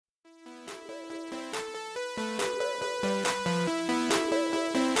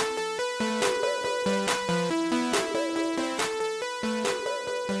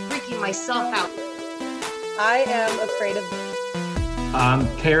myself out. I am afraid of. I'm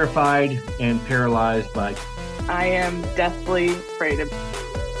terrified and paralyzed by. I am deathly afraid of.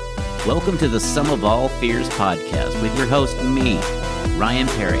 Welcome to the Sum of All Fears podcast with your host, me, Ryan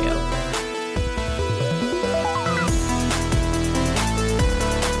Carriere.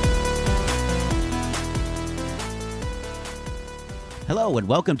 Hello and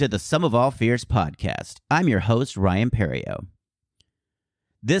welcome to the Sum of All Fears podcast. I'm your host, Ryan Carriere.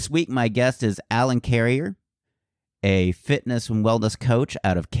 This week, my guest is Alain Carriere, a fitness and wellness coach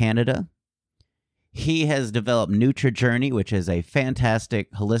out of Canada. He has developed NutriJourney, which is a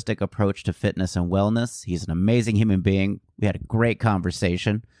fantastic holistic approach to fitness and wellness. He's an amazing human being. We had a great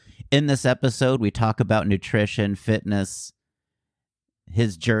conversation. In this episode, we talk about nutrition, fitness,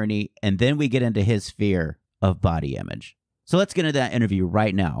 his journey, and then we get into his fear of body image. So let's get into that interview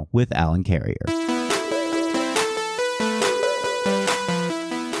right now with Alain Carriere.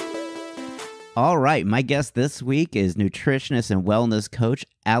 All right, my guest this week is nutritionist and wellness coach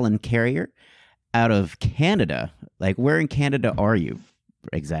Alain Carriere out of Canada. Like, where in Canada are you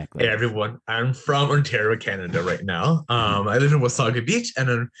exactly? Hey everyone, I'm from Ontario, Canada right now. I live in Wasaga Beach, and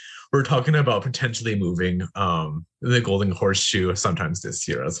then we're talking about potentially moving the Golden Horseshoe sometimes this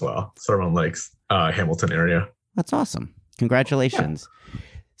year as well, so around like Hamilton area. That's awesome. Congratulations. Yeah.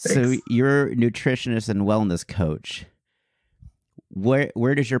 So you're a nutritionist and wellness coach.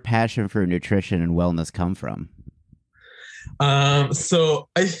 Where does your passion for nutrition and wellness come from? So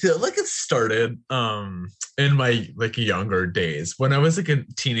I feel like it started in my like younger days. When I was like a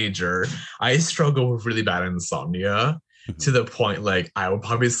teenager, I struggled with really bad insomnia to the point like I would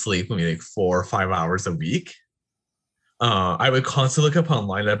probably sleep maybe like 4 or 5 hours a week. I would constantly look up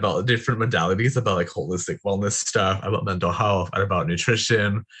online about different modalities, about like holistic wellness stuff, about mental health, and about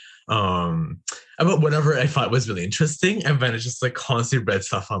nutrition, about whatever I thought was really interesting. And then I just like constantly read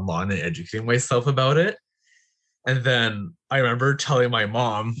stuff online and educating myself about it. And then I remember telling my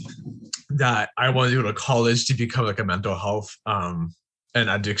mom that I wanted to go to college to become like a mental health and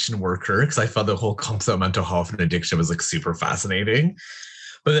addiction worker, because I felt the whole concept of mental health and addiction was like super fascinating.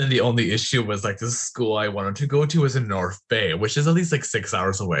 But then the only issue was like the school I wanted to go to was in North Bay, which is at least like 6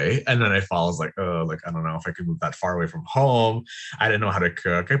 hours away. And then I was like, oh, like, I don't know if I could move that far away from home. I didn't know how to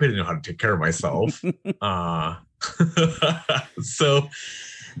cook. I didn't know how to take care of myself. So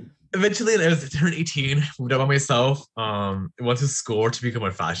eventually I turned 18, moved out by myself, went to school to become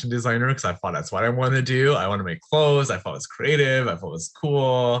a fashion designer because I thought that's what I wanted to do. I want to make clothes. I thought it was creative. I thought it was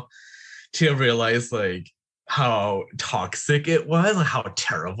cool. To realize like how toxic it was, like how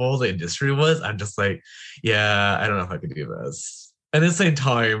terrible the industry was. I'm just like, yeah, I don't know if I could do this. And at the same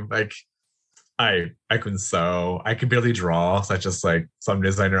time, like I couldn't sew, I could barely draw. So I just like, some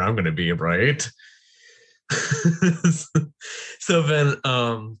designer I'm gonna be, right? So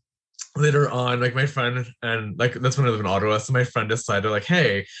then later on, like my friend, and like that's when I live in Ottawa, so my friend decided like,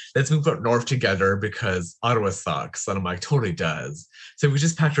 hey, let's move up north together because Ottawa sucks. And I'm like, totally does. So we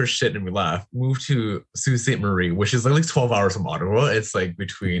just packed our shit and we left, moved to Sault Ste. Marie, which is like 12 hours from Ottawa. It's like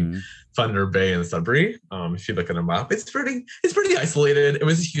between Thunder Bay and Sudbury. If you look at a map, it's pretty isolated. It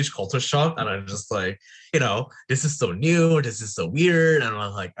was a huge culture shock, and I'm just like, you know, this is so new, this is so weird, and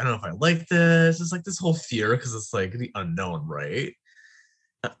I'm like, I don't know if I like this. It's like this whole fear because it's like the unknown, right?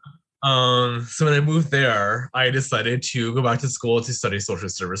 So when I moved there, I decided to go back to school to study social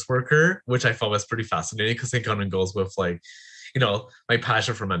service worker, which I thought was pretty fascinating because it kind of goes with like, you know, my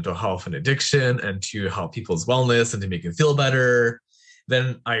passion for mental health and addiction and to help people's wellness and to make them feel better.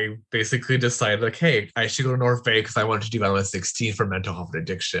 Then I basically decided like, hey, I should go to North Bay because I wanted to do when I was 16 for mental health and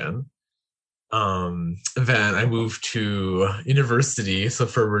addiction. Then I moved to university, so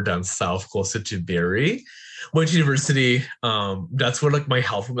further down south, closer to Barrie. Went to university. That's where like my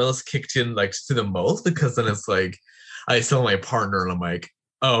health wellness kicked in like to the most, because then it's like I tell my partner and I'm like,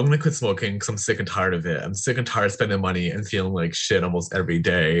 oh, I'm gonna quit smoking because I'm sick and tired of it. I'm sick and tired of spending money and feeling like shit almost every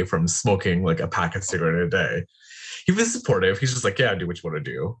day from smoking like a pack of cigarette a day. He was supportive. He's just like, yeah, do what you want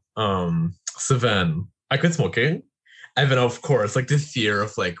to do. So then I quit smoking. And then of course, like the fear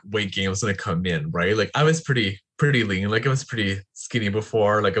of like weight gain was gonna come in, right? Like I was pretty lean. Like I was pretty skinny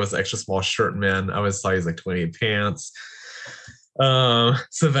before. Like I was extra small shirt man. I was size like 28 pants.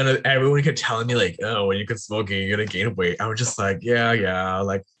 So then everyone kept telling me like, oh, when you quit smoking, you're gonna gain weight. I was just like, yeah.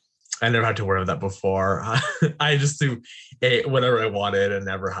 Like I never had to worry about that before. I just ate whatever I wanted and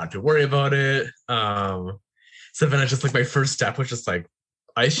never had to worry about it. So then I just like my first step was just like,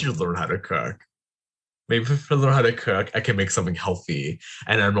 I should learn how to cook. Maybe if I learn how to cook, I can make something healthy,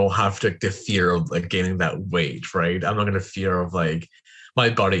 and I don't have to the fear of like gaining that weight, right? I'm not gonna fear of like my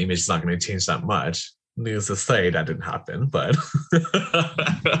body image is not gonna change that much. Needless to say, that didn't happen, but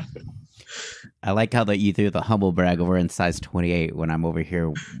I like how that you threw the humble brag over in size 28 when I'm over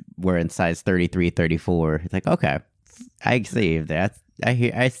here wearing size 33, 34. It's like, okay, I see that.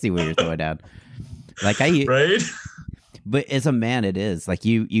 I see where you're throwing down. Like right? But as a man, it is like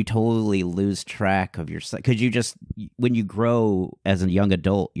you totally lose track of your size because you just when you grow as a young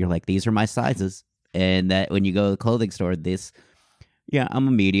adult, you're like, these are my sizes, and that when you go to the clothing store, I'm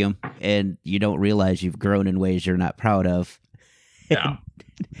a medium, and you don't realize you've grown in ways you're not proud of. Yeah.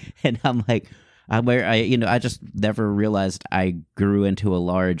 And I'm like, I just never realized I grew into a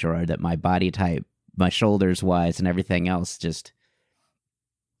large, or that my body type, my shoulders wise, and everything else just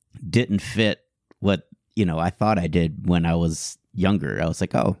didn't fit what I thought I did when I was younger. I was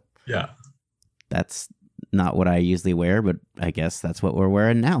like, oh, yeah, that's not what I usually wear, but I guess that's what we're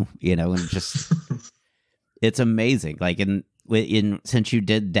wearing now. And just it's amazing. Like since you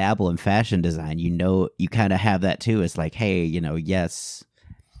did dabble in fashion design, you kind of have that too. It's like, hey, yes.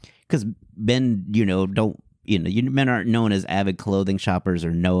 Because men, men aren't known as avid clothing shoppers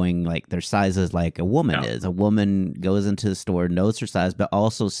or knowing like their sizes like a woman is. A woman goes into the store, knows her size, but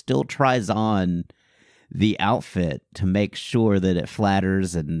also still tries on the outfit to make sure that it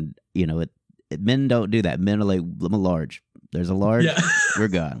flatters. And, men don't do that. Men are like, I'm a large. There's a large. Yeah. We're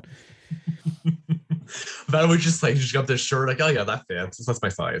gone. But I would just got this shirt, like, oh yeah, that fits. That's my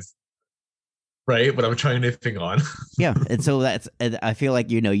size. Right, but I'm trying anything on. Yeah, and so I feel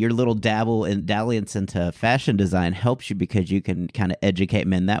like your little dalliance into fashion design helps you because you can kind of educate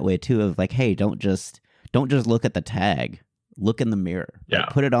men that way too. Of like, hey, don't just look at the tag, look in the mirror. Yeah,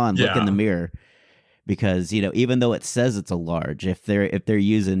 put it on, look in the mirror, because even though it says it's a large, if they're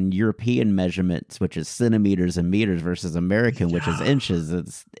using European measurements, which is centimeters and meters, versus American, which is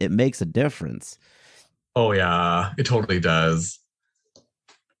inches, it makes a difference. Oh yeah, it totally does.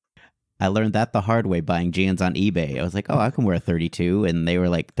 I learned that the hard way buying jeans on eBay. I was like, oh, I can wear 32. And they were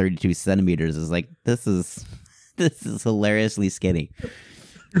like 32 centimeters. I was like, this is hilariously skinny.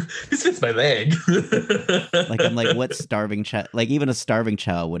 This fits my leg. Like, I'm like, what starving child? Like, even a starving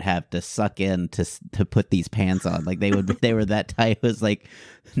child would have to suck in to put these pants on. Like, they were that tight. It was like,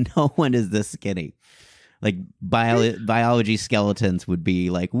 no one is this skinny. Like, biology skeletons would be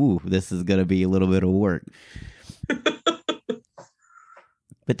like, ooh, this is going to be a little bit of work.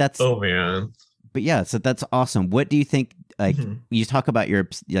 But that's But yeah, so that's awesome. What do you think? Like you talk about your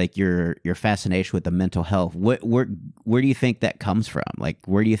fascination with the mental health. Where do you think that comes from? Like,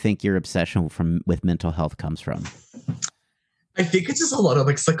 where do you think your obsession with mental health comes from? I think it's just a lot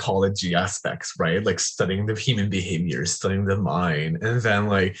of psychology aspects, right? Like studying the human behavior, studying the mind, and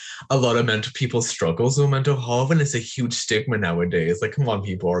then a lot of mental people struggles with mental health, and it's a huge stigma nowadays. Like, come on,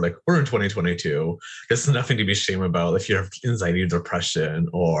 people are like, we're in 2022. There's nothing to be ashamed about if you have anxiety or depression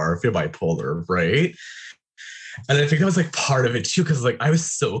or if you're bipolar, right? And I think that was part of it too, because I was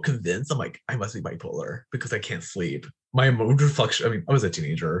so convinced. I'm like, I must be bipolar because I can't sleep. My mood would fluctuate. I mean, I was a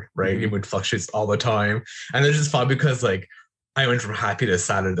teenager, right? It would fluctuate all the time, and it's just fun because I went from happy to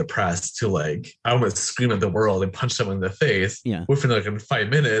sad and depressed to I almost scream at the world and punch someone in the face within in 5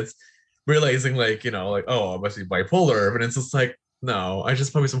 minutes, realizing oh, I must be bipolar. But it's just no, I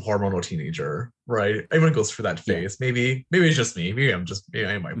just probably some hormonal teenager, right? Everyone goes through that phase. Yeah. Maybe it's just me. Maybe I am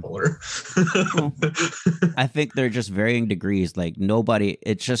bipolar. I think they're just varying degrees. Nobody,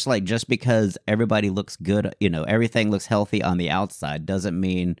 it's just just because everybody looks good, everything looks healthy on the outside doesn't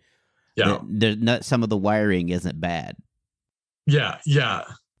mean that some of the wiring isn't bad. Yeah.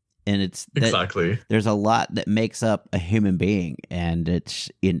 And it's exactly there's a lot that makes up a human being, and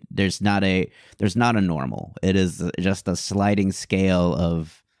there's not a normal. It is just a sliding scale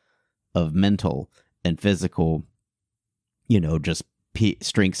of mental and physical, just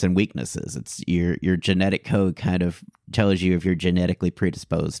strengths and weaknesses. It's your genetic code kind of tells you if you're genetically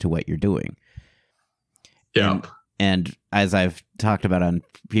predisposed to what you're doing. Yeah. And as I've talked about on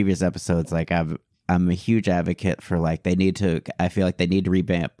previous episodes, I'm a huge advocate for I feel like they need to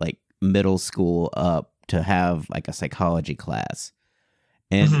revamp middle school up to have a psychology class,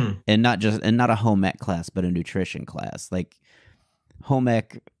 and not a home ec class, but a nutrition class. Home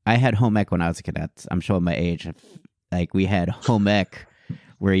ec, I had home ec when I was a kid. I'm showing my age. We had home ec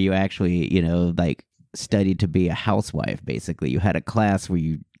where you actually studied to be a housewife. Basically, you had a class where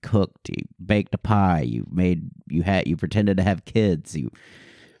you cooked, you baked a pie, you pretended to have kids, you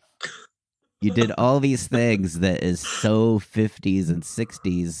did all these things that is so 50s and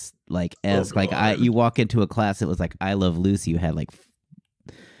 60s you walk into a class, it was I Love Lucy. You had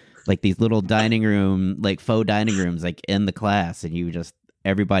these little dining room, faux dining rooms in the class, and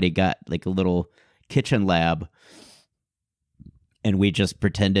everybody got a little kitchen lab, and we just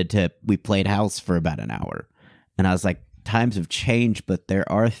we played house for about an hour. And I was like, times have changed, but there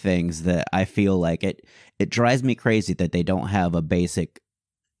are things that I feel like it drives me crazy that they don't have a basic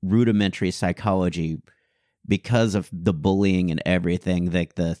rudimentary psychology because of the bullying and everything,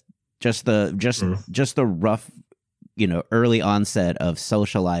 like just the rough, early onset of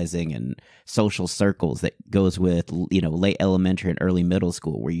socializing and social circles that goes with, late elementary and early middle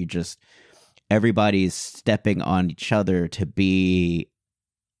school, where everybody's stepping on each other to be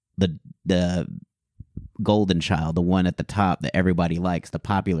the golden child, the one at the top that everybody likes, the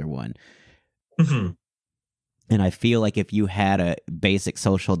popular one. Mm-hmm. And I feel like if you had a basic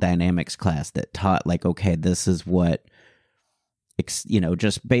social dynamics class that taught, like, okay, this is what,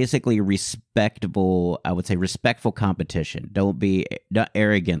 just basically respectable, I would say respectful competition. Don't be, not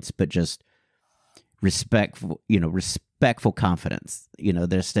arrogance, but just respectful, respectful confidence.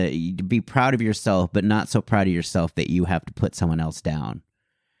 There's to be proud of yourself, but not so proud of yourself that you have to put someone else down.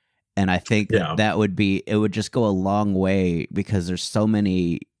 And I think that it would just go a long way, because there's so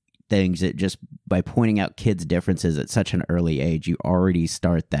many things that just by pointing out kids' differences at such an early age, you already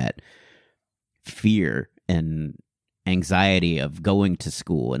start that fear and anxiety of going to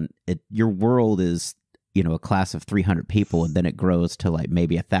school. And your world is, a class of 300 people, and then it grows to like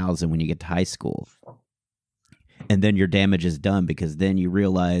maybe 1,000 when you get to high school. And then your damage is done, because then you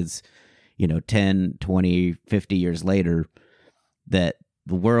realize, 10, 20, 50 years later that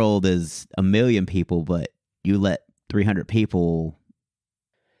the world is 1 million people, but you let 300 people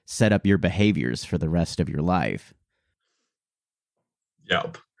set up your behaviors for the rest of your life.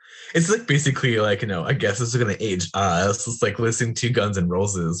 Yep. It's like basically like, I guess this is going to age us. It's like listening to Guns N'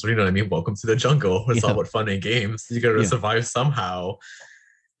 Roses. You know what I mean? Welcome to the jungle. It's all about fun and games. You got to survive somehow.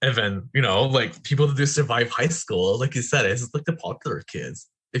 And then, like people that do survive high school, like you said, it's like the popular kids.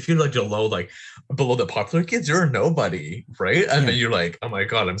 If you're like below the popular kids, you're a nobody, right? And then you're like, oh my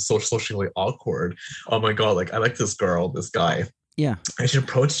God, I'm so socially awkward. Oh my God, like I like this girl, this guy. Yeah. I should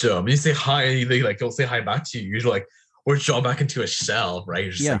approach them. You say hi, and they like don't say hi back to you. You're like, or draw back into a shell, right?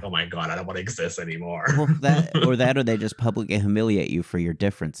 You're just like, oh my God, I don't want to exist anymore. Well, or they just publicly humiliate you for your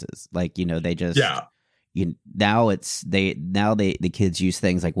differences. Like, they just the kids use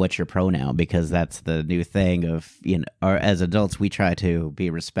things like, what's your pronoun? Because that's the new thing of, or as adults, we try to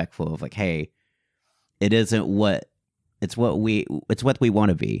be respectful of like, hey, it's what we want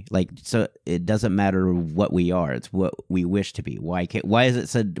to be. Like, so it doesn't matter what we are. It's what we wish to be. Why is it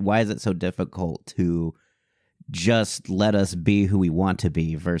so difficult to just let us be who we want to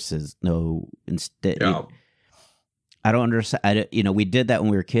be versus instead. I don't understand. We did that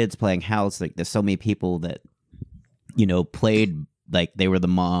when we were kids playing house. Like, there's so many people that, played like they were the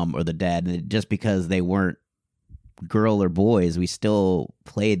mom or the dad, and just because they weren't girl or boys, we still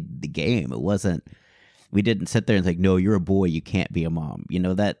played the game. We didn't sit there and think, no, you're a boy, you can't be a mom.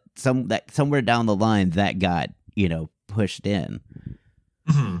 That somewhere down the line that got, pushed in.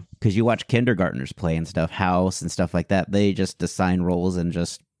 Because you watch kindergartners play and stuff, house and stuff like that. They just assign roles and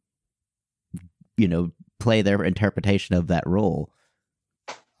just, play their interpretation of that role.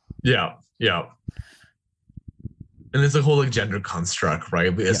 Yeah. And it's a whole like gender construct,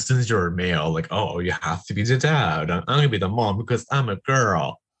 right? But as soon as you're a male, like, oh, you have to be the dad. I'm gonna be the mom because I'm a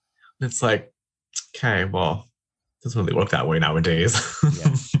girl. And it's like, okay, well, it doesn't really work that way nowadays.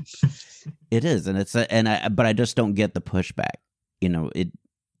 It is, and but I just don't get the pushback.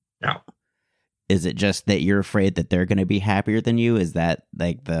 Is it just that you're afraid that they're going to be happier than you? Is that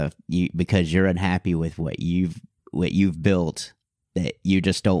like because you're unhappy with what you've built, that you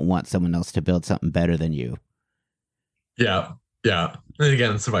just don't want someone else to build something better than you? Yeah. And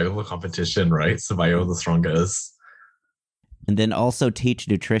again, survival competition, right? Survival of the strongest. And then also teach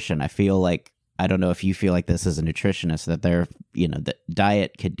nutrition. I feel like, I don't know if you feel like this as a nutritionist, that the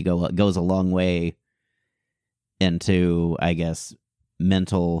diet goes a long way into, I guess,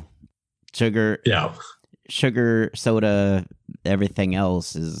 mental sugar, soda, everything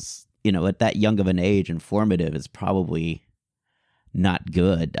else is, at that young of an age, informative is probably not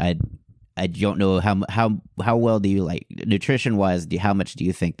good. I don't know how well do you, like, nutrition wise, how much do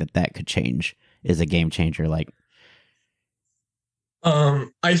you think that could change, is a game changer? Like,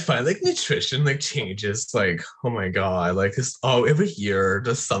 I find like nutrition like changes, like, oh my God, like this, every year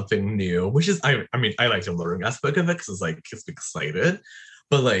does something new, which is, I mean, I like the learning aspect of it because it's like, gets me excited.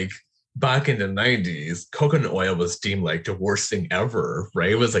 But like back in the 90s, coconut oil was deemed like the worst thing ever,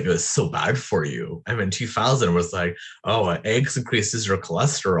 right? It was so bad for you. And then 2000 was like, oh, eggs increases your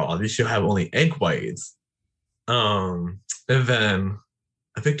cholesterol. You should have only egg whites. And then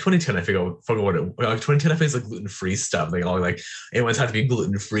I think 2010, I forgot what it was. 2010, I think it's like gluten-free stuff. Like, all like, everyone's had to be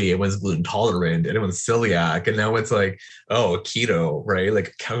gluten-free, everyone's gluten tolerant, everyone's celiac. And now it's like, oh, keto, right?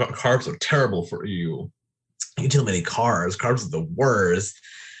 Like carbs are terrible for you. eating too many carbs. Carbs are the worst.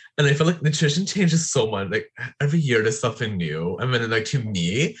 And I feel like nutrition changes so much. Like every year there's something new. And then like to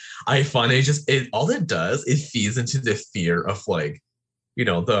me, I find it all it does, it feeds into the fear of like,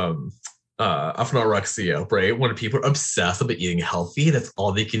 the of anorexia, right? When people are obsessed about eating healthy, that's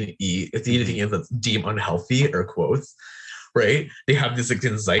all they can eat. If they eat anything that's deemed unhealthy, or quotes, right? They have this like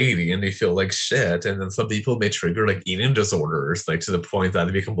anxiety and they feel like shit. And then some people may trigger like eating disorders, like to the point that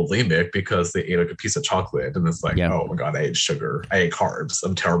they become bulimic because they ate like a piece of chocolate and it's like, oh my God, I ate sugar, I ate carbs,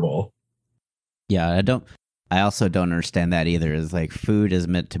 I'm terrible. Yeah, I also don't understand that either. Is like food is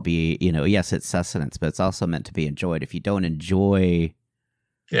meant to be, yes, it's sustenance, but it's also meant to be enjoyed. If you don't enjoy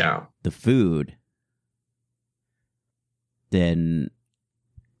the food, then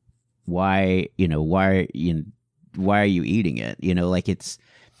why are you eating it? Like it's,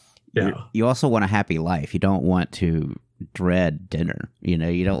 you also want a happy life. You don't want to dread dinner.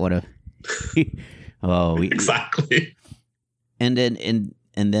 You don't want to, exactly. And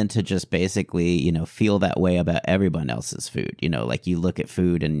then to just basically, feel that way about everyone else's food. Like you look at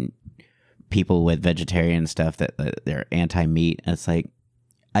food and people with vegetarian stuff that they're anti-meat. And it's like,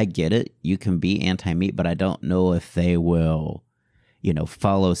 I get it. You can be anti-meat, but I don't know if they will,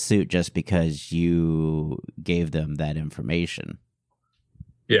 follow suit just because you gave them that information.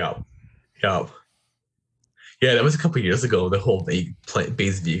 Yeah, that was a couple of years ago. The whole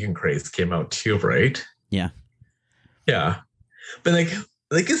plant-based vegan craze came out too, right? Yeah. But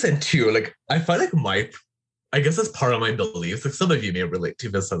like you said too, like I find like I guess that's part of my beliefs. Like some of you may relate to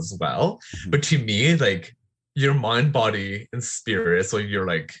this as well. Mm-hmm. But to me, like your mind, body, and spirit, so you're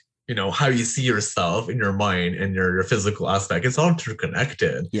like, how you see yourself in your mind and your physical aspect, it's all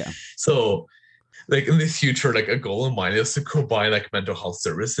interconnected. Yeah. So like in the future, like a goal of mine is to combine like mental health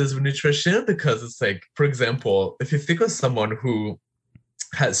services with nutrition, because it's like, for example, if you think of someone who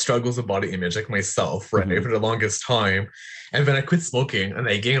had struggles with body image, like myself, right, for the longest time, and then I quit smoking and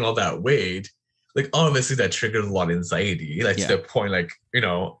I gained all that weight, like obviously that triggered a lot of anxiety, like to the point, like,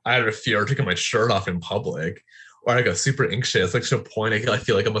 I had a fear of taking my shirt off in public, or I got super anxious, like to a point I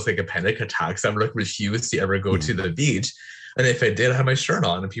feel like almost like a panic attack. So I would like refuse to ever go to the beach. And if I did, I had my shirt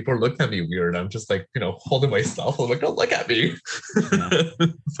on and people looked at me weird. I'm just like, holding myself. I'm like, don't look at me.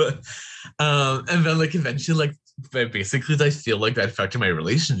 But and then like eventually, like basically I feel like that affected my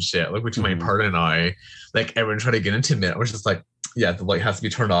relationship, like between my partner and I. Like everyone tried to get intimate. I was just like, yeah, the light has to be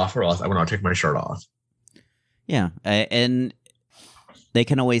turned off or else I will not take my shirt off. Yeah. And they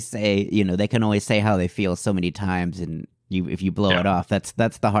can always say, how they feel so many times, and if you blow it off, that's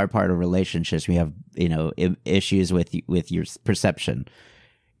the hard part of relationships. We have, issues with your perception,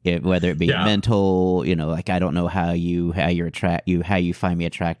 whether it be mental, like I don't know how you find me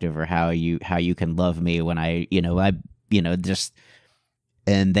attractive, or how you can love me when just,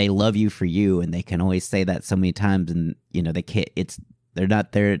 and they love you for you, and they can always say that so many times, and they're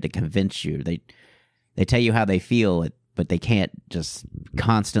not there to convince you. They tell you how they feel, but they can't just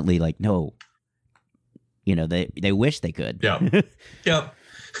constantly like, no, they wish they could. Yeah.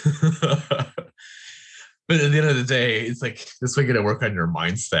 But at the end of the day, it's like this way you gotta work on your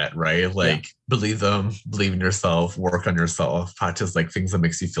mindset, right? Like believe in yourself, work on yourself, practice like things that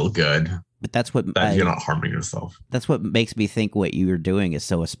makes you feel good. But that's what you're not harming yourself. That's what makes me think what you're doing is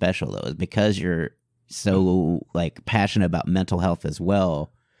so special, though, is because you're so like passionate about mental health as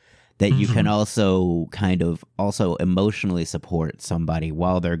well, that you can also kind of emotionally support somebody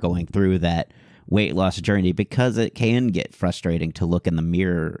while they're going through that weight loss journey, because it can get frustrating to look in the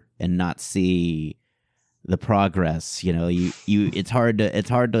mirror and not see the progress. It's hard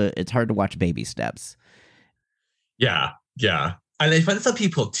to watch baby steps. Yeah. And I find some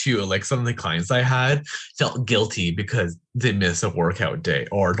people too, like some of the clients I had felt guilty because they missed a workout day,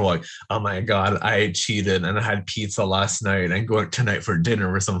 or they're like, oh my God, I cheated and I had pizza last night and going tonight for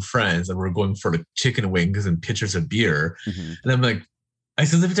dinner with some friends and we're going for like chicken wings and pitchers of beer. And I'm like, I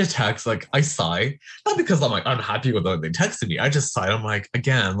sent them to text, like I sigh, not because I'm like unhappy with what they texted me. I just sighed. I'm like,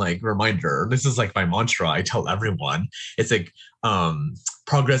 again, like reminder, this is like my mantra. I tell everyone, it's like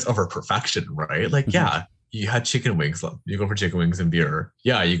progress over perfection, right? Like, you had chicken wings. You go for chicken wings and beer.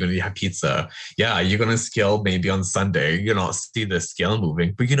 Yeah, you're going to have pizza. Yeah, you're going to scale maybe on Sunday. You don't see the scale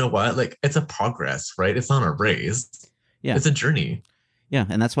moving. But you know what? Like, it's a progress, right? It's not a race. Yeah. It's a journey. Yeah,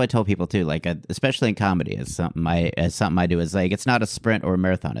 and that's why I tell people too, like especially in comedy, as something I do, is like it's not a sprint or a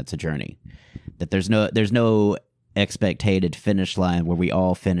marathon, it's a journey. That there's no expected finish line where we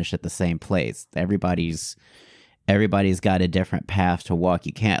all finish at the same place. Everybody's got a different path to walk.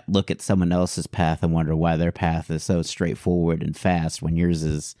 You can't look at someone else's path and wonder why their path is so straightforward and fast when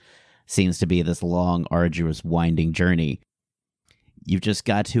yours seems to be this long, arduous, winding journey. You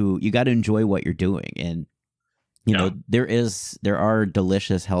got to enjoy what you're doing, and you know, there are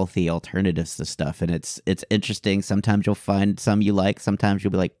delicious, healthy alternatives to stuff, and it's interesting. Sometimes you'll find some you like. Sometimes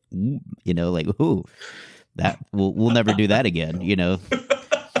you'll be like, you know, like, ooh, that we'll never do that again. You know,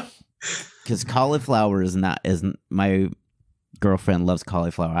 because cauliflower isn't my girlfriend loves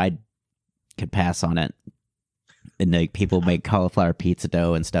cauliflower. I could pass on it. And like people make cauliflower pizza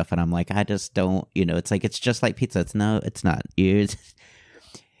dough and stuff, and I'm like, I just don't, you know, it's like it's just like pizza. It's not.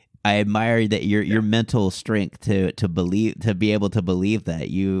 I admire that your mental strength to be able to believe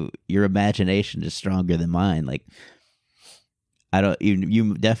that your imagination is stronger than mine. Like I don't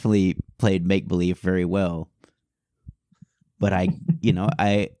you definitely played make believe very well, but I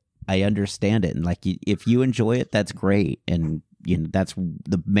understand it, and like if you enjoy it, that's great, and you know that's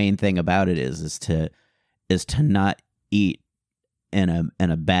the main thing about it is to not eat in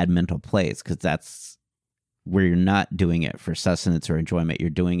a bad mental place, because that's where you're not doing it for sustenance or enjoyment. You're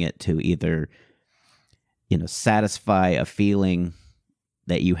doing it to either, you know, satisfy a feeling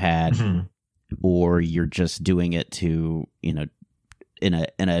that you had, or you're just doing it to, you know, in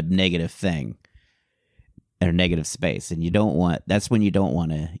a negative thing, in a negative space. And that's when you don't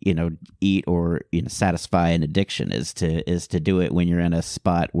want to, you know, eat or, you know, satisfy an addiction is to do it when you're in a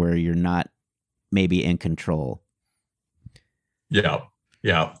spot where you're not maybe in control. Yeah.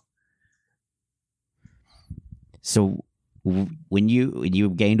 So when you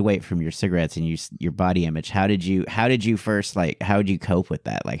gained weight from your cigarettes and your body image, how did you first, like, how did you cope with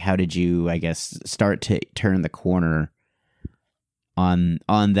that? Like, how did you, I guess, start to turn the corner on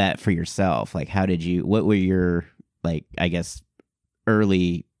that for yourself? Like, what were your, like, I guess,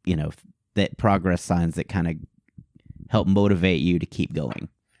 early, you know, that progress signs that kind of help motivate you to keep going?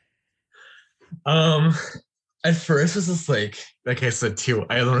 At first, it was just like I said too,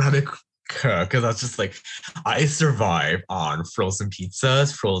 I learned how to cook, because I was just like, I survive on frozen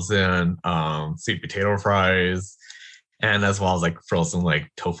pizzas, frozen sweet potato fries, and as well as like frozen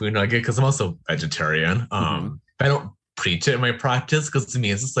like tofu nugget, because I'm also vegetarian. But I don't preach it in my practice, because to me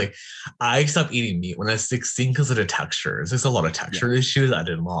it's just like I stopped eating meat when I was 16 because of the textures. There's a lot of texture issues I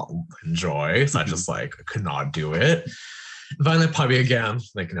did not enjoy, so I just like could not do it. Then I probably again,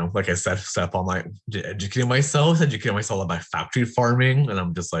 like, you know, like I said, step on my educating myself about factory farming, and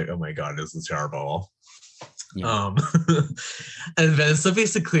I'm just like, oh my god, this is terrible. And then so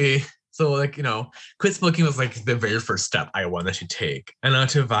basically, so like, you know, quit smoking was like the very first step I wanted to take, and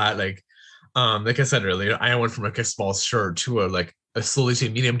after that, like I said earlier, I went from like a small shirt to a slowly to a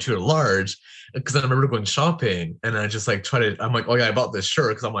medium to a large, because I remember going shopping and I just like I'm like, oh yeah, I bought this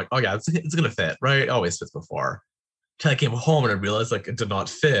shirt because I'm like, oh yeah, it's gonna fit, right? It always fits before. Till I came home and I realized like it did not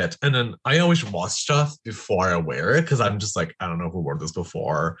fit. And then I always wash stuff before I wear it, because I'm just like, I don't know who wore this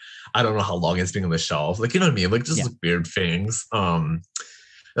before. I don't know how long it's been on the shelf. Like, you know what I mean? Like just like weird things. And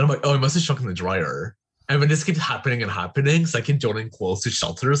I'm like, oh, I must have stuck in the dryer. And when this keeps happening, so I keep donating clothes to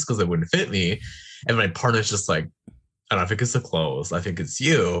shelters because they wouldn't fit me. And my partner's just like, I don't think it's the clothes. I think it's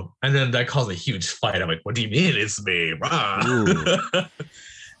you. And then that caused a huge fight. I'm like, what do you mean it's me?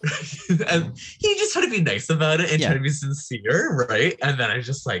 And he just tried to be nice about it and try to be sincere, right? And then I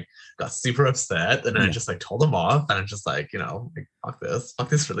just like got super upset, and I just like told him off, and I'm just like, you know, like, fuck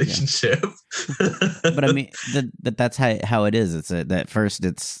this relationship. But I mean, that's how it is. It's at first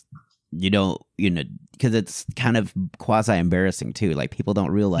it's you don't, you know, because it's kind of quasi embarrassing too. Like people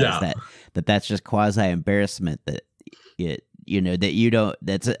don't realize that's just quasi embarrassment, that it, you know, that you don't,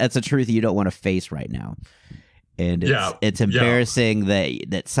 that's a truth you don't want to face right now. And it's embarrassing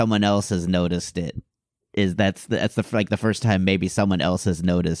that someone else has noticed it. That's the first time maybe someone else has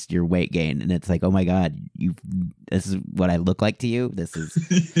noticed your weight gain, and it's like, oh my god, this is what I look like to you. This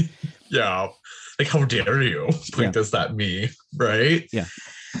is like, how dare you point this at me, right?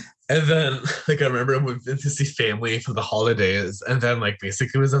 And then like I remember I moved in to see family for the holidays, and then like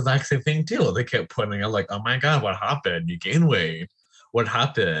basically it was the exact same thing too. They kept pointing out like, oh my god, what happened? You gained weight. What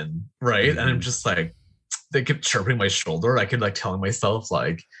happened? Right? And I'm just like, they kept chirping my shoulder. I could like telling myself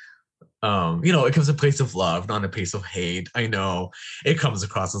like, you know, it comes a place of love, not a place of hate. I know it comes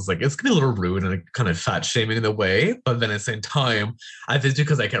across as like, it's gonna be a little rude and kind of fat shaming in a way, but then at the same time, I think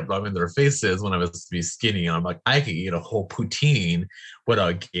because I kept rubbing their faces when I was to be skinny, and I'm like, I could eat a whole poutine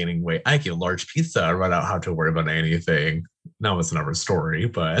without gaining weight. I could eat a large pizza without have to worry about anything. Now it's another story,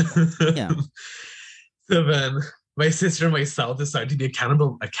 but so then my sister and myself decided to be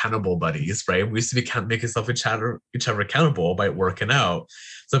accountable buddies, right? We used to make ourselves each other accountable by working out.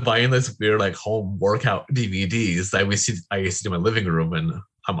 So buying this weird like home workout DVDs that I used to do in my living room, and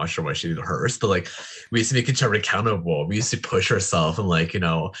I'm not sure why she did hers, but like we used to make each other accountable. We used to push ourselves and like,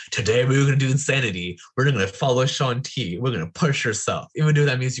 today we're gonna do insanity. We're gonna follow Sean T. We're gonna push yourself. Even though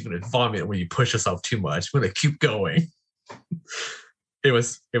that means you're gonna vomit when you push yourself too much. We're gonna keep going. It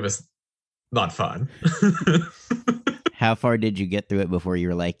was not fun. How far did you get through it before you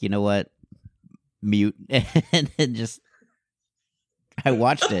were like, you know what? Mute and then just I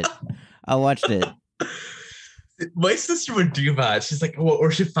watched it. My sister would do that. She's like, well,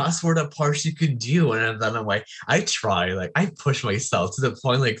 or she fast forward that part you can do. And then I'm like, I try, like I push myself to the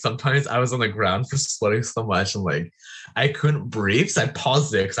point, like sometimes I was on the ground for sweating so much and like I couldn't breathe. So I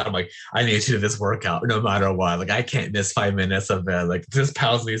paused it because I'm like, I need to do this workout no matter what. Like I can't miss 5 minutes of it. Like this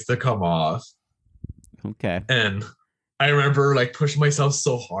pause needs to come off. Okay. And I remember like pushing myself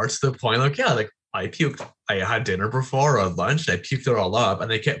so hard to the point, like, yeah, like I puked. I had dinner before or lunch. I puked it all up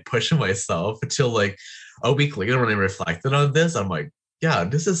and I kept pushing myself until like a week later when I reflected on this, I'm like, yeah,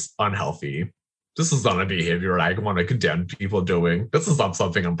 this is unhealthy. This is not a behavior I want to condemn people doing. This is not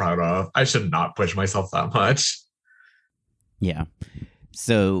something I'm proud of. I should not push myself that much. Yeah.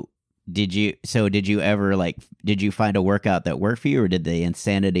 So did you ever did you find a workout that worked for you, or did the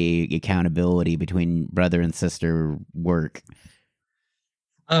insanity accountability between brother and sister work?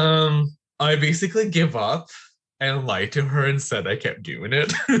 I basically give up and lied to her and said I kept doing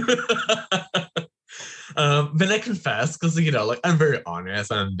it. Then I confessed because like I'm very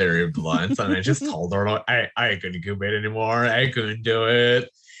honest, I'm very blunt, and I just told her like, I couldn't do it anymore. I couldn't do it.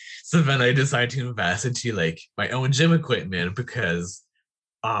 So then I decided to invest into like my own gym equipment because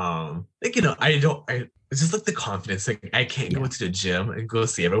it's just like the confidence. Like I can't go to the gym and go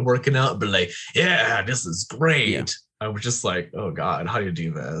see everyone working out, but like, yeah, this is great. Yeah. I was just like, oh God, how do you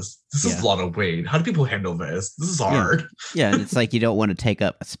do this? This is a lot of weight. How do people handle this? This is hard. Yeah, it's like you don't want to take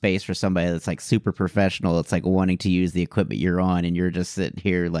up a space for somebody that's like super professional. It's like wanting to use the equipment you're on, and you're just sitting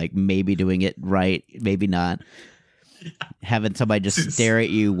here like maybe doing it right, maybe not. Having somebody just stare at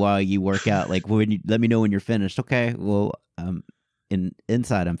you while you work out, like let me know when you're finished. Okay, well,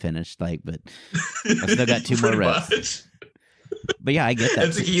 inside I'm finished, like, but I've still got 2 more reps. But yeah, I get that.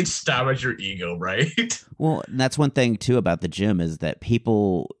 It's a huge stab at your ego, right? Well, that's one thing too about the gym is that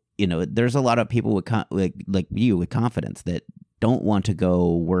people, there's a lot of people with like you with confidence that don't want to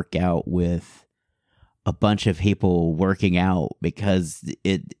go work out with a bunch of people working out because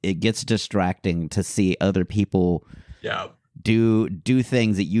it gets distracting to see other people do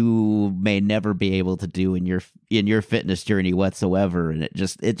things that you may never be able to do in your fitness journey whatsoever, and it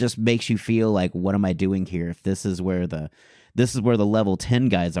just makes you feel like, what am I doing here? If this is where the level 10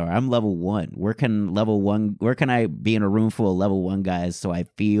 guys are, I'm level 1. Where can I be in a room full of level 1 guys so I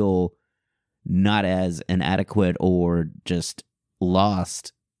feel not as inadequate or just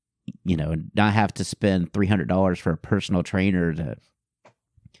lost, not have to spend $300 for a personal trainer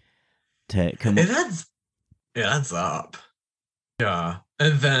to come. It adds up. Yeah.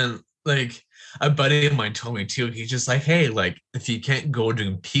 And then like a buddy of mine told me too, he's just like, hey, like if you can't go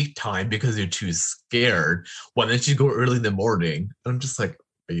during peak time because you're too scared, why don't you go early in the morning? And I'm just like,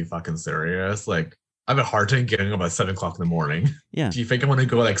 are you fucking serious? Like I have a hard time getting up at 7 o'clock in the morning. Yeah. Do you think I want to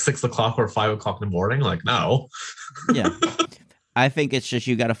go like 6 o'clock or 5 o'clock in the morning? Like, no. Yeah. I think it's just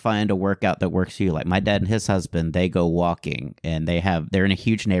you got to find a workout that works for you. Like my dad and his husband, they go walking and they're in a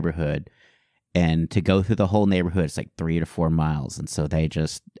huge neighborhood. And to go through the whole neighborhood, it's like 3 to 4 miles. And so they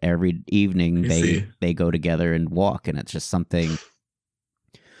just, every evening, they go together and walk. And it's just something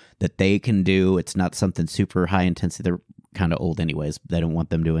that they can do. It's not something super high intensity. They're kind of old anyways. They don't want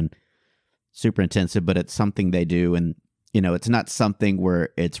them doing super intensive, but it's something they do. And, it's not something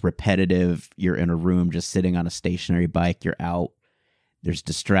where it's repetitive. You're in a room just sitting on a stationary bike. You're out. There's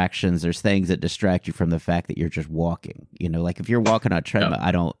distractions. There's things that distract you from the fact that you're just walking. Like if you're walking on a treadmill,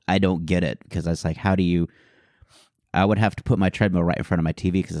 I don't get it because I was like, I would have to put my treadmill right in front of my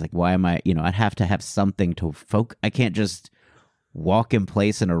TV because it's like, why am I? I'd have to have something to focus. I can't just walk in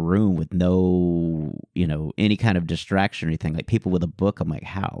place in a room with no, any kind of distraction or anything. Like people with a book, I'm like,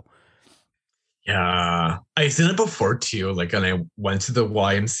 how? Yeah, I've seen it before too. Like, when I went to the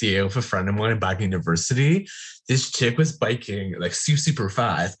YMCA with a friend of mine back in university, this chick was biking like super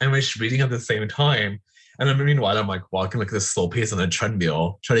fast, and I was reading at the same time. And then meanwhile, I'm like walking like this slow pace on a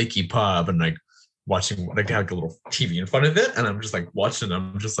treadmill, trying to keep up, and like watching like I have like a little TV in front of it, and I'm just like watching.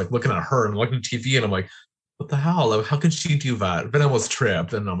 I'm just like looking at her and looking at TV, and I'm like, what the hell? Like, how can she do that? Then I was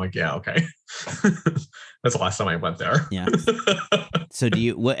tripped, and I'm like, yeah, okay. That's the last time I went there. Yeah. So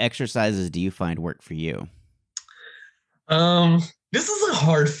what exercises do you find work for you? This is a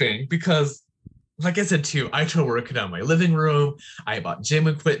hard thing because, like I said too, I try to work it out in my living room. I bought gym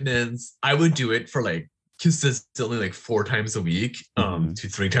equipment. I would do it for like consistently like 4 times a week, to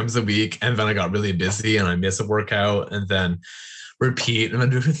 3 times a week. And then I got really busy and I missed a workout and then repeat and I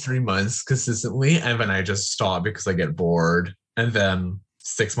do it for 3 months consistently. And then I just stop because I get bored. And then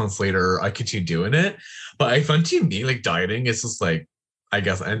 6 months later, I continue doing it. But I find to me, like dieting is just like, I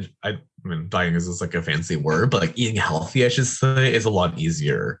guess, I mean, dieting is just like a fancy word, but like eating healthy, I should say, is a lot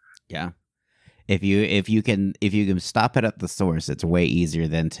easier. Yeah. If you can stop it at the source, it's way easier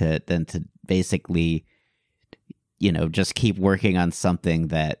than to basically, just keep working on something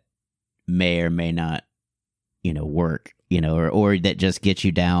that may or may not, work, or that just gets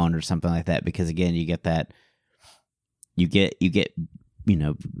you down or something like that. Because again, you get that, you get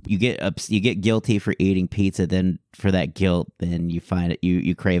guilty for eating pizza. Then for that guilt, then you find it,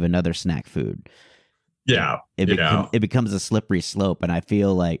 you crave another snack food. Yeah. It becomes a slippery slope. And I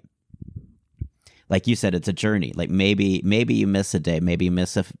feel like you said, it's a journey. Like maybe you miss a day, maybe you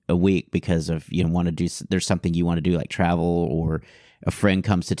miss a week because of, there's something you want to do, like travel, or a friend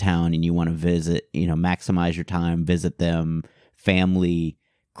comes to town and you want to visit, maximize your time, visit them, family,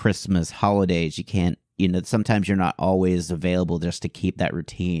 Christmas, holidays. You can't, sometimes you're not always available just to keep that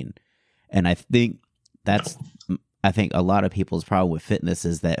routine. And I think a lot of people's problem with fitness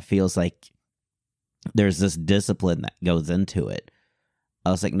is that it feels like there's this discipline that goes into it. I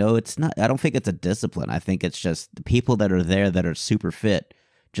was like, no, it's not. I don't think it's a discipline. I think it's just the people that are there that are super fit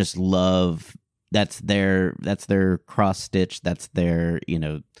just love, that's their cross stitch. That's their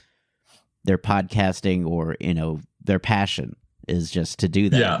podcasting, or, their passion is just to do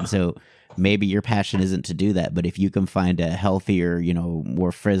that. Yeah. So maybe your passion isn't to do that, but if you can find a healthier,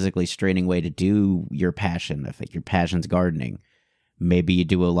 more physically straining way to do your passion, I think your passion's gardening, maybe you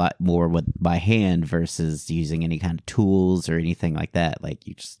do a lot more by hand versus using any kind of tools or anything like that. Like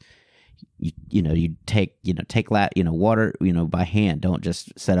you take water, by hand. Don't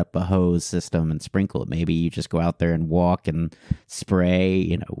just set up a hose system and sprinkle it. Maybe you just go out there and walk and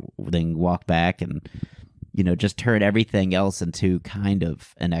spray, then walk back and, just turn everything else into kind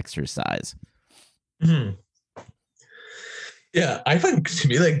of an exercise. Mm-hmm. Yeah, I find to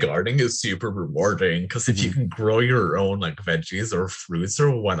me like gardening is super rewarding because if you can grow your own like veggies or fruits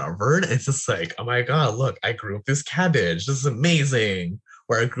or whatever, it's just like, oh my God, look, I grew up this cabbage. This is amazing.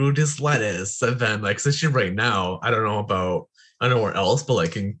 Or I grew this lettuce. And then like, especially right now, I don't know where else, but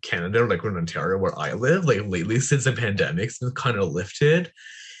like in Canada, like in Ontario where I live, like lately since the pandemic's been kind of lifted,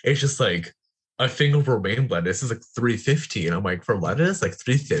 it's just like a thing of romaine lettuce is like $3.50, and I'm like, for lettuce, like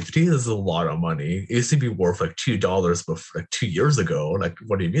 $3.50 is a lot of money. It used to be worth like $2 before, like 2 years ago. Like,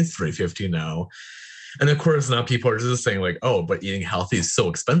 what do you mean $3.50 now? And of course, now people are just saying like, oh, but eating healthy is so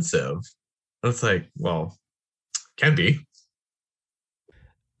expensive. And it's like, well, can be.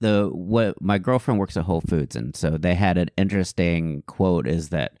 My girlfriend works at Whole Foods, and so they had an interesting quote: is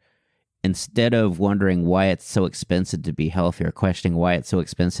that instead of wondering why it's so expensive to be healthy, or questioning why it's so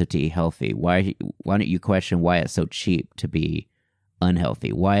expensive to eat healthy, why don't you question why it's so cheap to be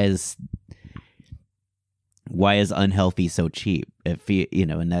unhealthy? Why is unhealthy so cheap? If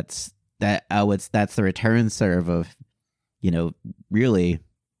and that's the return serve of, really,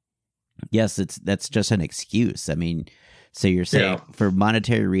 yes, that's just an excuse. I mean, so you're saying for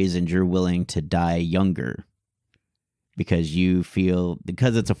monetary reasons you're willing to die younger because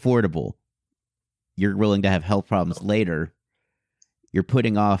because it's affordable, you're willing to have health problems later. You're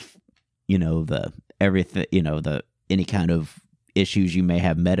putting off, the everything, any kind of issues you may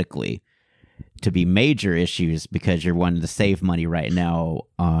have medically to be major issues because you're wanting to save money right now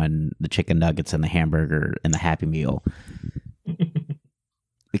on the chicken nuggets and the hamburger and the Happy Meal.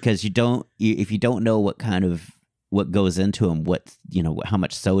 Because if you don't know what goes into them, how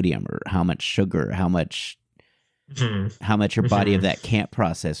much sodium or how much sugar, how much your body of that can't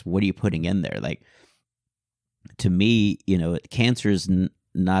process, what are you putting in there? Like, to me, cancer is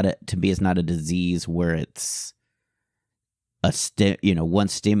not a disease where it's one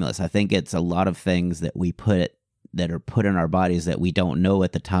stimulus. I think it's a lot of things that are put in our bodies that we don't know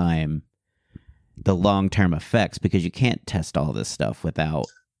at the time, the long-term effects, because you can't test all this stuff without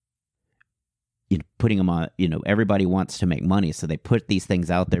putting them on. Everybody wants to make money, so they put these things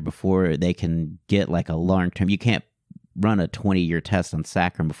out there before they can get like a long-term. You can't run a 20-year test on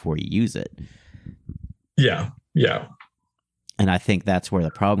saccharin before you use it. Yeah. And I think that's where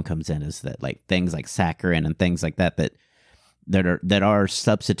the problem comes in, is that like things like saccharin and things like that are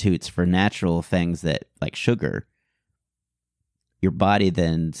substitutes for natural things that, like sugar, your body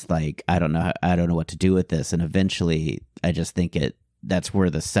then's like, I don't know what to do with this. And eventually I just think that's where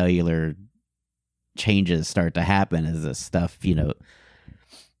the cellular changes start to happen, is this stuff,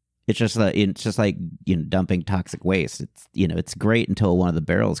 it's just like dumping toxic waste. It's, it's great until one of the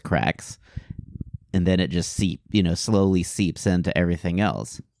barrels cracks, and then it just slowly seeps into everything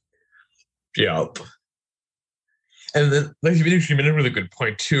else. Yep. And then, like, you made a really good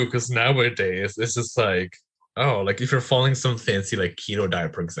point too, because nowadays it's just like, oh, like if you're following some fancy like keto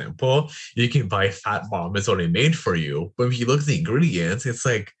diet, for example, you can buy fat bomb. It's already made for you. But if you look at the ingredients, it's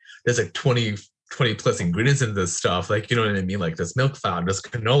like there's like 20 plus ingredients in this stuff. Like, you know what I mean? Like there's milk fat, there's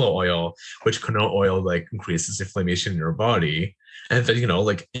canola oil, which canola oil like increases inflammation in your body. And then, you know,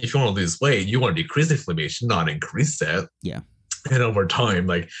 like if you want to lose weight, you want to decrease inflammation, not increase it. Yeah. And over time,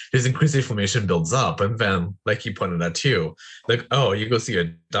 like this increased inflammation builds up. And then, like you pointed out too, like, oh, you go see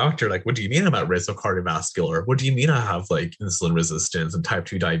a doctor, like, what do you mean I'm at risk of cardiovascular? What do you mean I have like insulin resistance and type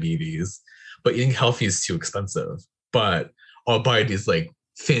 2 diabetes? But eating healthy is too expensive. But I'll buy these like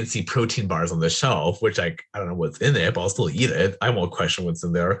fancy protein bars on the shelf, which like, I don't know what's in it, but I'll still eat it. I won't question what's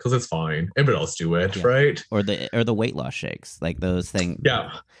in there because it's fine. Everybody else do it, right? Or the weight loss shakes, like those things.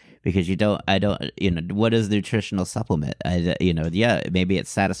 Yeah. Because I don't, what is nutritional supplement? Maybe it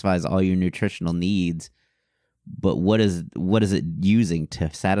satisfies all your nutritional needs, but what is it using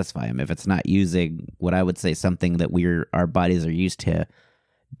to satisfy them? If it's not using what I would say something that our bodies are used to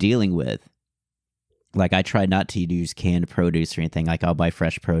dealing with, like I try not to use canned produce or anything. Like I'll buy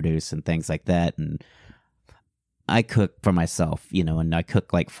fresh produce and things like that, and I cook for myself, and I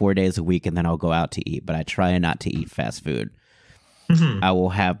cook like 4 days a week, and then I'll go out to eat. But I try not to eat fast food. Mm-hmm. I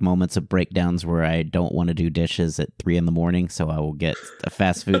will have moments of breakdowns where I don't want to do dishes at 3 a.m, so I will get a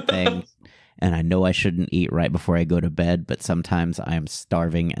fast food thing, and I know I shouldn't eat right before I go to bed, but sometimes I am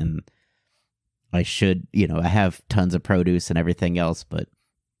starving and I should, I have tons of produce and everything else, but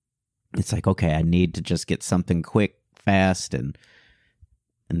it's like, okay, I need to just get something quick, fast, and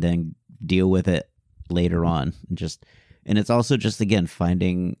then deal with it later on. And it's also just, again,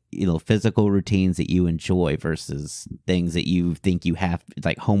 finding, physical routines that you enjoy versus things that you think you have,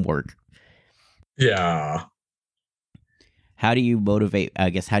 like homework. Yeah. How do you motivate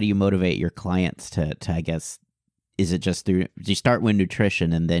your clients to I guess, is it just do you start with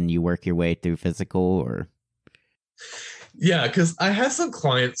nutrition and then you work your way through physical, or? Yeah, because I have some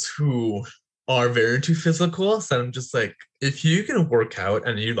clients who are very into physical, so I'm just like, if you can work out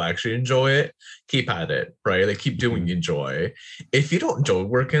and you actually enjoy it, keep at it, right? Like keep doing enjoy. If you don't enjoy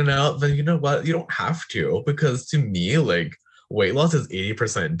working out, then you know what? You don't have to, because to me, like weight loss is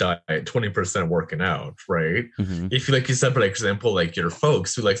 80% diet, 20% working out, right? Mm-hmm. If you, like you said, for example, like your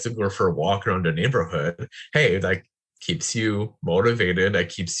folks who likes to go for a walk around the neighborhood, hey, like keeps you motivated, that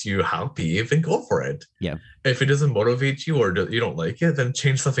keeps you happy, then go for it. Yeah. If it doesn't motivate you or you don't like it, then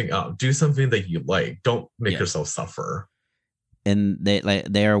change something up. Do something that you like. Don't make yourself suffer. And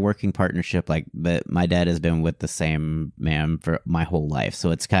they are a working partnership. Like, but my dad has been with the same man for my whole life,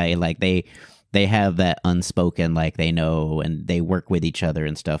 so it's kind of like they have that unspoken, like they know and they work with each other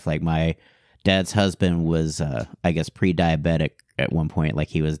and stuff. Like my dad's husband was, I guess, pre-diabetic at one point. Like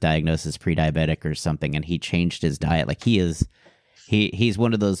he was diagnosed as pre-diabetic or something, and he changed his diet. Like he's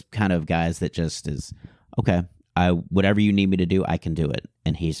one of those kind of guys that just is, okay, whatever you need me to do, I can do it.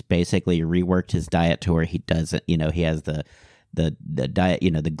 And he's basically reworked his diet to where he doesn't, he has the diet,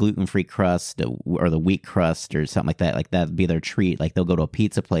 the gluten-free crust or the wheat crust or something like that. Like that'd be their treat. Like they'll go to a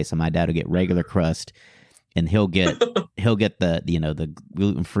pizza place and my dad will get regular crust, and he'll get the the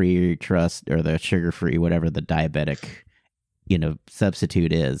gluten-free crust or the sugar-free, whatever the diabetic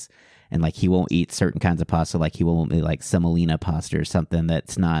substitute is. And like he won't eat certain kinds of pasta, like he won't eat like semolina pasta or something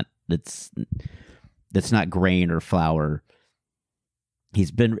that's not grain or flour.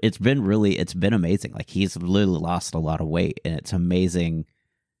 It's been amazing. Like he's literally lost a lot of weight, and it's amazing,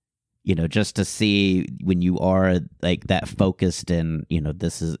 just to see when you are like that focused and,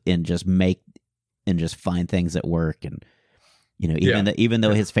 this is, and just find things that work. And, even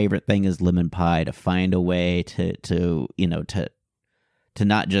though his favorite thing is lemon pie, to find a way to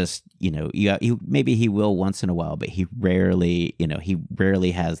not just, maybe he will once in a while, but he rarely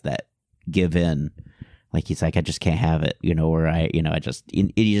has that give in. Like he's like, I just can't have it, or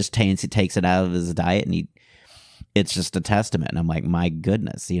he just takes it out of his diet, and it's just a testament. And I'm like, my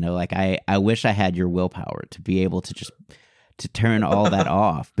goodness, like I wish I had your willpower to be able to just to turn all that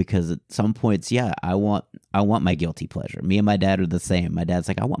off, because at some points, I want my guilty pleasure. Me and my dad are the same. My dad's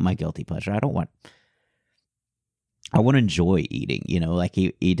like, I want my guilty pleasure. I want to enjoy eating, like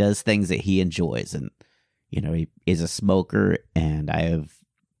he does things that he enjoys, and he is a smoker, and I've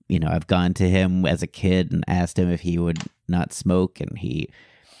gone to him as a kid and asked him if he would not smoke, and he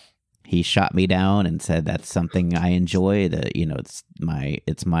shot me down and said that's something I enjoy, that it's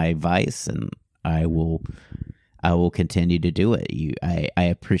my vice, and I will continue to do it. I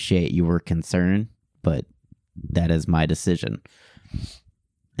appreciate your concern, but that is my decision.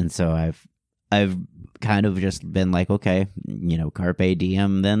 And so I've kind of just been like, okay, carpe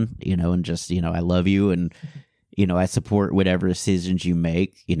diem then, and just, I love you, and I support whatever decisions you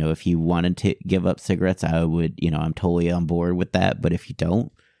make. If you wanted to give up cigarettes, I would, I'm totally on board with that. But if you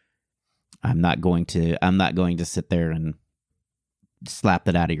don't, I'm not going to sit there and slap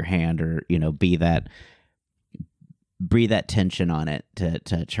that out of your hand, or, breathe that tension on it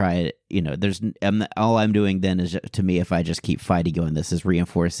to try it. All I'm doing then is, to me, if I just keep fighting going, this is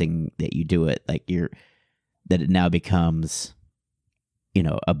reinforcing that you do it, like that it now becomes,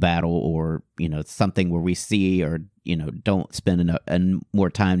 a battle, or, something where we see, or, don't spend enough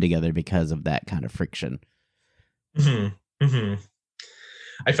more time together because of that kind of friction. Mm-hmm. Mm-hmm.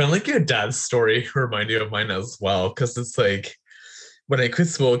 I found like your dad's story reminded me of mine as well, because it's like, when I quit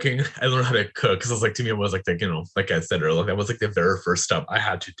smoking, I learned how to cook, because it was like, to me, it was like like I said earlier, that was like the very first step I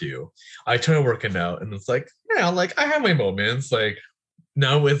had to do. I tried working out, and it's like, yeah, like I have my moments. Like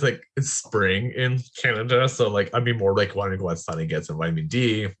now with like it's spring in Canada, so like I'd be more like wanting to go outside and get some vitamin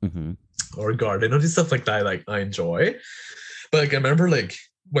D, mm-hmm. or garden, or do stuff like that. Like I enjoy, but like I remember like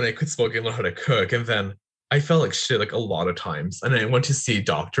when I quit smoking, I learned how to cook, and then I felt like shit like a lot of times, and I went to see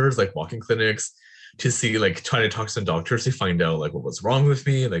doctors, like walk-in clinics, to see, like, trying to talk to some doctors to find out like what was wrong with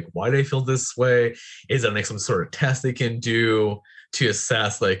me, like why did I feel this way, is there like some sort of test they can do to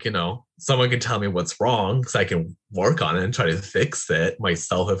assess, like, someone can tell me what's wrong, so I can work on it and try to fix it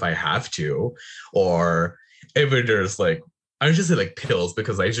myself if I have to, or if there's like, I would just say like pills,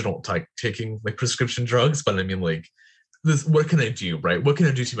 because I usually don't like taking like prescription drugs, but I mean like this, what can I do, right? What can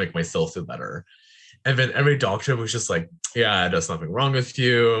I do to make myself feel better? And then every doctor was just like, yeah, there's nothing wrong with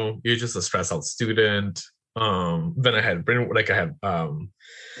you. You're just a stressed out student. Then I had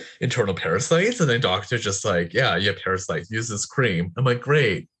internal parasites, and then doctor just like, yeah, you have parasites. Use this cream. I'm like,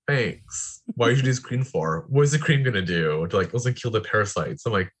 great, thanks. Why did you use cream for? What is the cream gonna do? They're like, it was like kill the parasites.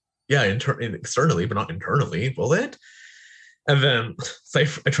 I'm like, yeah, externally, but not internally, will it? And then so I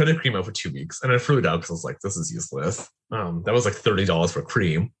tried the cream out for 2 weeks, and I threw it out because I was like, this is useless. That was like $30 for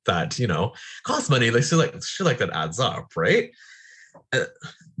cream that, costs money. Like, shit like that adds up, right?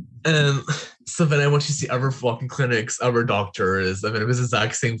 And so then I went to see other walking clinics, other doctors. I mean, it was the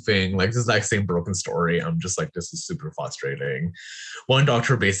exact same thing, like the exact same broken story. I'm just like, this is super frustrating. One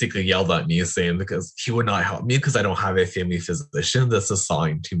doctor basically yelled at me saying, because he would not help me because I don't have a family physician that's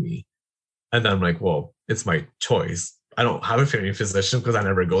assigned to me. And then I'm like, well, it's my choice. I don't have a family physician because I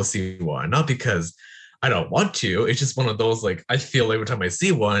never go see one. Not because I don't want to. It's just one of those, like, I feel every time I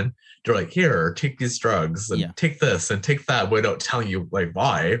see one, they're like, here, take these drugs and take this and take that without telling you like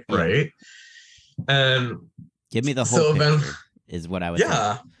why, right? And give me the whole picture is what I would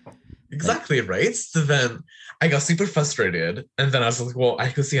say. Exactly, right? So then I got super frustrated, and then I was like, well, I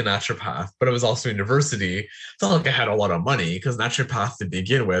could see a naturopath, but it was also university. It's not like I had a lot of money, because naturopaths to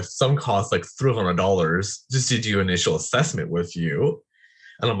begin with, some cost like $300 just to do initial assessment with you.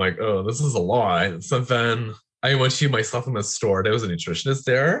 And I'm like, oh, this is a lot. So then I went to my supplement store. There was a nutritionist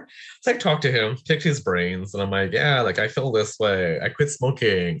there. So I talked to him, picked his brains, and I'm like, yeah, like I feel this way. I quit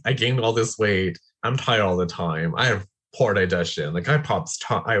smoking. I gained all this weight. I'm tired all the time. I have poor digestion. Like I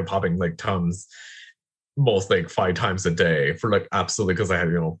am popping like Tums most like 5 times a day for like absolutely, because I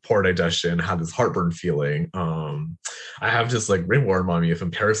had poor digestion, had this heartburn feeling. I have just like ringworm on me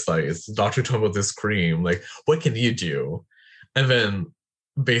from parasites. The doctor told me about this cream. Like, what can you do? And then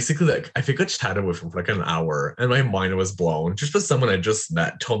basically, like, I think I chatted with him for like an hour, and my mind was blown. Just because someone I just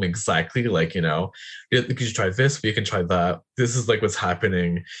met told me exactly, like, you could try this, we can try that. This is like what's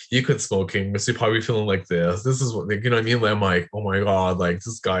happening. You quit smoking, so you're probably feeling like this. This is what, like, what I mean? Like, I'm like, oh my God, like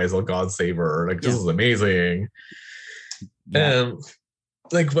this guy is a God saver. Like, this is amazing. And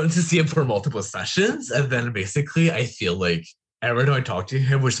like went to see him for multiple sessions, and then basically I feel like every time I talked to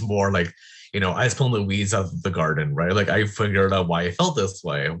him was more like, I was pulling the weeds out of the garden, right? Like I figured out why I felt this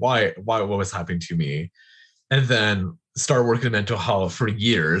way, what was happening to me. And then start working in mental health for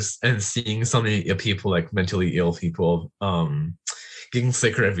years and seeing so many people, like mentally ill people, getting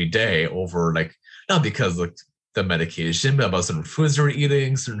sicker every day over, like, not because like the medication, but about certain foods they were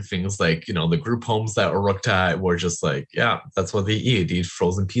eating, certain things like, the group homes that were looked at were just like, yeah, that's what they eat. They eat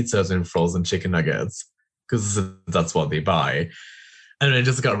frozen pizzas and frozen chicken nuggets because that's what they buy. And I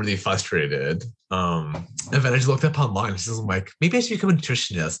just got really frustrated. And then I just looked up online. I'm like, maybe I should become a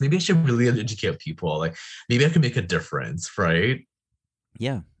nutritionist. Maybe I should really educate people. Like, maybe I can make a difference, right?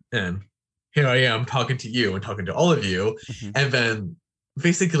 Yeah. And here I am talking to you and talking to all of you. Mm-hmm. And then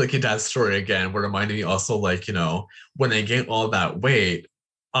basically, like your dad's story again, what reminded me also, like, when I gained all that weight,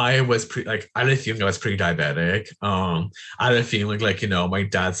 I was I had a feeling I was pre-diabetic. I had a feeling my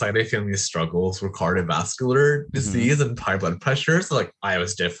dad's side of the family struggles with cardiovascular Hmm. disease and high blood pressure. So I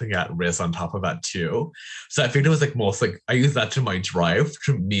was definitely at risk on top of that too. So I think it was most I use that to my drive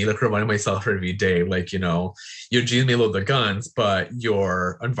to me, reminding myself every day, your genes may load the guns, but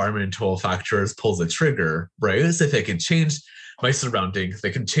your environmental factors pulls the trigger, right? So if I can change my surroundings, they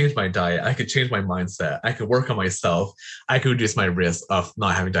can change my diet, I could change my mindset, I could work on myself, I could reduce my risk of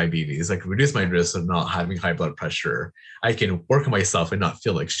not having diabetes. I could reduce my risk of not having high blood pressure. I can work on myself and not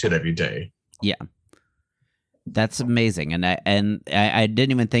feel like shit every day. Yeah, that's amazing. And I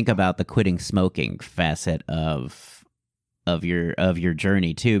didn't even think about the quitting smoking facet of your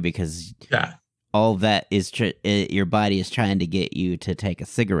journey too, because Yeah. all that is your body is trying to get you to take a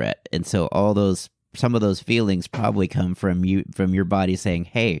cigarette, and so some of those feelings probably come from your body saying,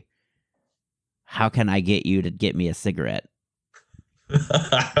 "Hey, how can I get you to get me a cigarette?"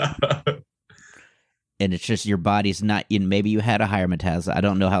 And it's just your body's not, maybe you had a higher metabolism. I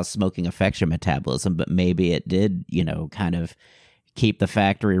don't know how smoking affects your metabolism, but maybe it did, kind of keep the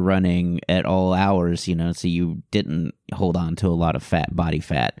factory running at all hours, so you didn't hold on to a lot of body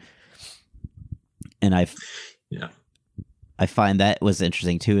fat. And Yeah. I find that was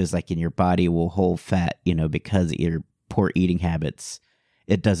interesting too, is in your body will hold fat, because of your poor eating habits.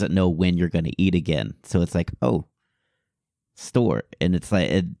 It doesn't know when you're going to eat again. So it's oh, store. And it's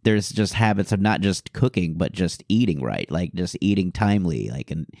there's just habits of not just cooking, but just eating right, just eating timely,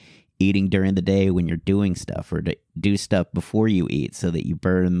 and eating during the day when you're doing stuff, or to do stuff before you eat so that you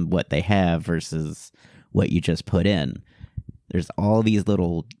burn what they have versus what you just put in. There's all these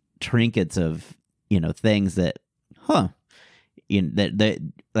little trinkets of, things that,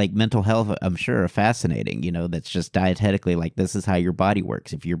 that mental health, I'm sure, are fascinating, that's just dietetically, this is how your body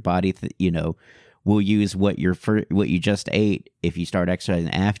works. If your body, will use what you just ate if you start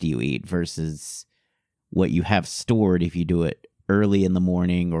exercising after you eat versus what you have stored if you do it early in the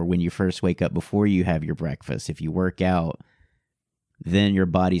morning or when you first wake up before you have your breakfast. If you work out, then your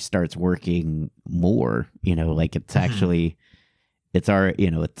body starts working more, it's actually, it's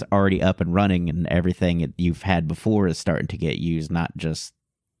already up and running, and everything you've had before is starting to get used, not just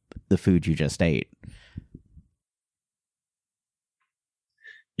the food you just ate.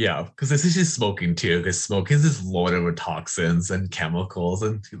 Yeah, because this is just smoking too. Because smoking is just loaded with toxins and chemicals,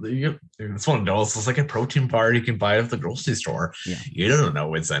 and it's one of those. It's like a protein bar you can buy at the grocery store. Yeah. You don't know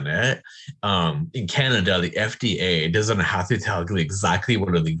what's in it. In Canada, the FDA doesn't have to tell you exactly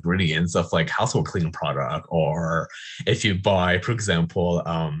what are the ingredients of household cleaning product, or if you buy, for example,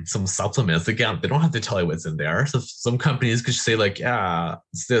 some supplements. Again, they don't have to tell you what's in there. So some companies could say yeah,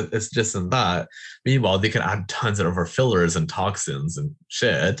 it's just in that. Meanwhile, they can add tons of other fillers and toxins and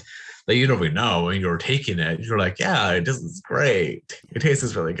shit that you don't even know when you're taking it. You're yeah, this is great. It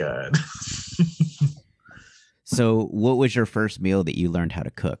tastes really good. So, what was your first meal that you learned how to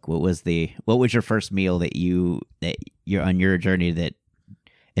cook? What was your first meal that you're on your journey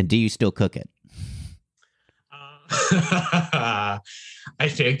and do you still cook it? I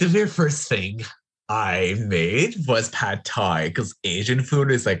think the very first thing I made was pad thai, because Asian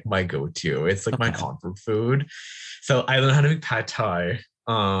food is my go-to. It's my comfort food. So I learned how to make pad thai.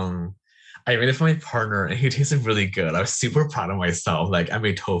 I made it for my partner and he tasted really good. I was super proud of myself. I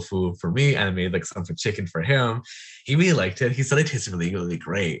made tofu for me and I made some for chicken for him. He really liked it. He said it tasted really, really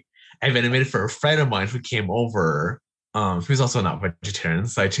great. And then I made it for a friend of mine who came over, who's also not vegetarian.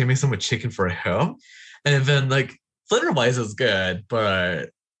 So I made some with chicken for him. And then flavor wise is good, but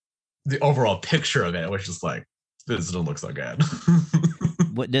the overall picture of it was just this doesn't look so good.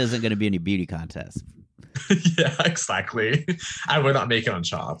 What isn't going to be any beauty contest? Yeah, exactly. I would not make it on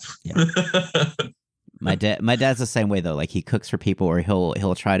Chop. Yeah. My dad's the same way though. He cooks for people, or he'll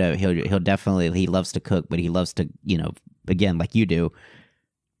definitely, he loves to cook, but he loves to, again, like you do,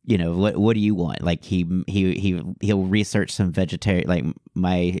 what do you want? He'll research some vegetarian,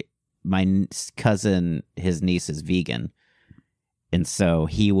 my cousin, his niece is vegan. And so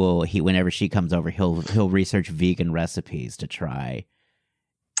whenever she comes over, he'll research vegan recipes to try.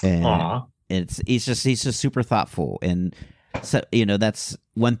 And Aww. he's just super thoughtful. And so, that's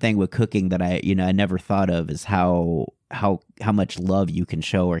one thing with cooking that I never thought of, is how much love you can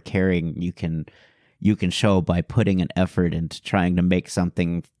show, or caring you can show by putting an effort into trying to make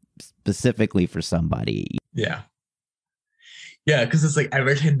something specifically for somebody. Yeah. Yeah, because it's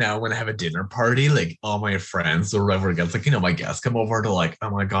every time now when I have a dinner party, all my friends or whoever gets my guests come over to oh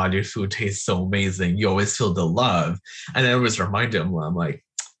my God, your food tastes so amazing. You always feel the love. And I always remind them, I'm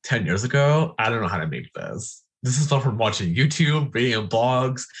 10 years ago, I don't know how to make this. this is stuff from watching YouTube, reading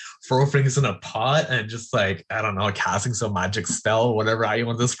blogs, throw things in a pot, and just like, I don't know, casting some magic spell, whatever how you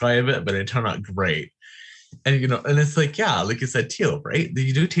want to describe it, but it turned out great. And and it's like, yeah, like you said too, right?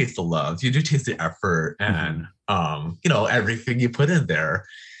 You do taste the love, you do taste the effort, and everything you put in there.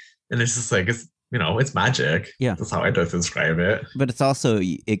 And it's just like it's magic. Yeah. That's how I do describe it. But it's also,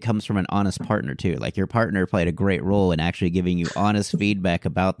 it comes from an honest partner too. Like your partner played a great role in actually giving you honest feedback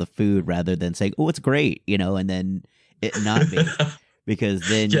about the food rather than saying, oh, it's great, and then it not be. Because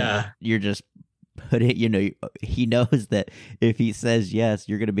then you're just putting, he knows that if he says yes,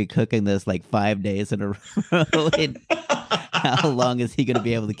 you're going to be cooking this like 5 days in a row. And how long is he going to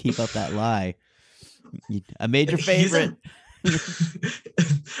be able to keep up that lie? I made your favorite.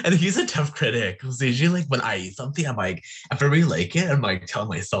 And he's a tough critic because usually like when I eat something, I'm like, if I really like it, I'm like telling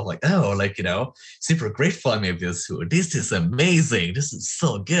myself like, oh, like super grateful I made this food. This is amazing. This is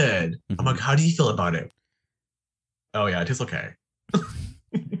so good. I'm like, how do you feel about it? Oh yeah, it tastes okay.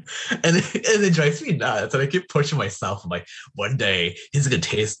 and it drives me nuts. And I keep pushing myself. I'm like, one day he's gonna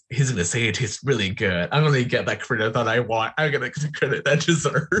say it tastes really good. I'm gonna get that credit that I want. I'm gonna get the credit that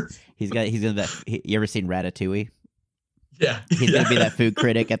deserves. He's gonna that. You ever seen Ratatouille? Yeah. He's gonna be that food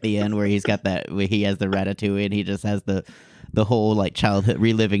critic at the end where he's got that, where he has the ratatouille and he just has the whole like childhood,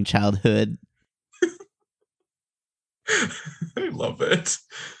 reliving childhood. I love it.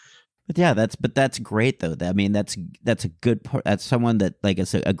 But yeah, that's great though. I mean, that's a good part. That's someone that like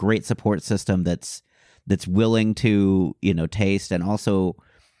is a great support system that's willing to taste. And also,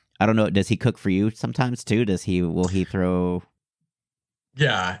 I don't know, does he cook for you sometimes too? Will he throw?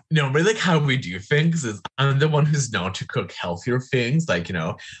 Yeah, really like how we do things is I'm the one who's known to cook healthier things. Like,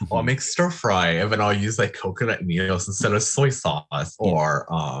 I'll make stir fry and then I'll use like coconut meals instead of soy sauce, or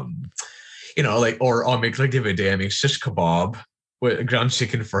or I'll make like the other day I make shish kebab with ground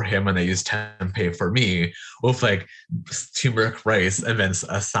chicken for him and I use tempeh for me with like turmeric rice and then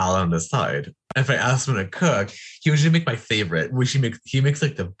a salad on the side. If I ask him to cook, he usually make my favorite, which he makes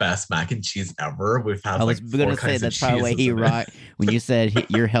like the best mac and cheese ever. I was gonna say that's probably why he rock. When you said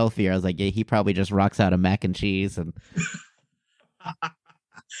you're healthier, I was like, yeah, he probably just rocks out a mac and cheese and.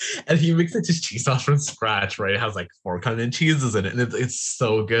 And he makes like this cheese sauce from scratch, right? It has like 4 kind of cheeses in it, and it's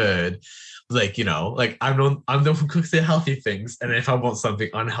so good. Like like I'm the one who cooks the healthy things, and if I want something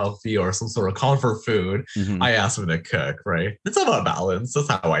unhealthy or some sort of comfort food, I ask him to cook. Right? It's all about balance. That's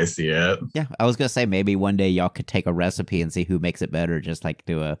how I see it. Yeah, I was gonna say maybe one day y'all could take a recipe and see who makes it better. Just like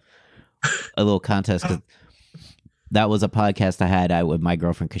do a little contest. 'Cause that was a podcast I had with my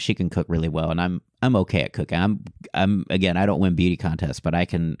girlfriend because she can cook really well, and I'm okay at cooking. I'm again, I don't win beauty contests, but I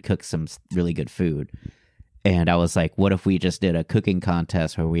can cook some really good food. And I was like, what if we just did a cooking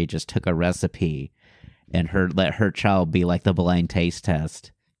contest where we just took a recipe and let her child be like the blind taste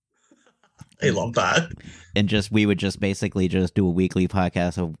test? I love that. And we would just basically just do a weekly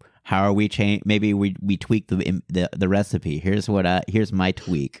podcast of how are we change. Maybe we tweak the recipe. Here's my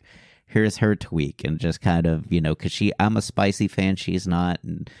tweak. Here's her tweak, and just kind of because I'm a spicy fan, she's not,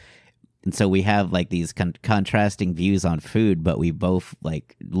 and so we have like these contrasting views on food, but we both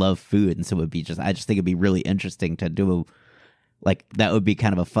like love food. And so I just think it'd be really interesting to do that would be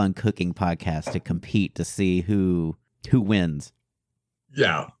kind of a fun cooking podcast to compete to see who wins.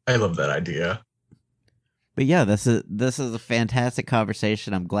 Yeah. I love that idea. But yeah, this is a fantastic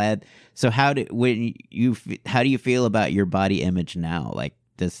conversation. I'm glad. So how do you feel about your body image now? Like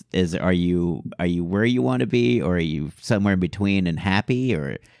are you where you want to be, or are you somewhere in between and happy,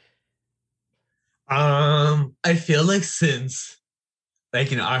 or? I feel like since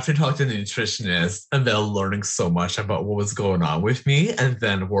after talking to the nutritionist and then learning so much about what was going on with me and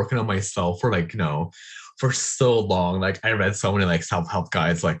then working on myself for for so long, like I read so many like self-help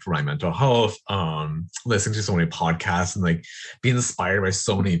guides like for my mental health, listening to so many podcasts and like being inspired by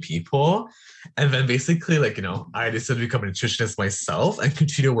so many people. And then basically I decided to become a nutritionist myself and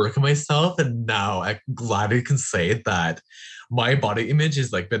continue working myself. And now I'm glad I can say that my body image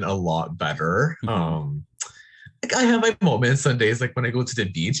has like been a lot better. Like I have my moments on days like when I go to the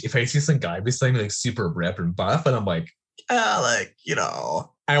beach, if I see some guy beside me like super ripped and buff, and I'm like,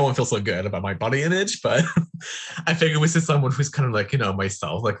 I won't feel so good about my body image, but I figure we see someone who's kind of like,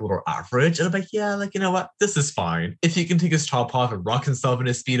 myself, like a little average. And I'm like, yeah, like, what? This is fine. If he can take his top off and rock himself in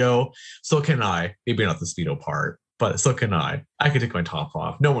a Speedo, so can I. Maybe not the Speedo part, but so can I. I can take my top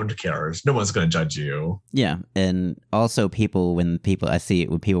off. No one cares. No one's going to judge you. Yeah. And also I see it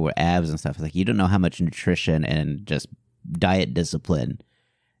with people with abs and stuff, it's like, you don't know how much nutrition and just diet discipline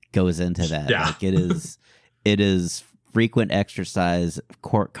goes into that. Yeah. Like it is frequent exercise,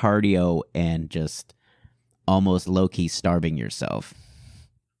 cardio, and just almost low-key starving yourself.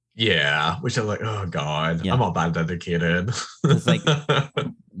 Yeah, which I'm like, oh God, Yeah. I'm not that dedicated.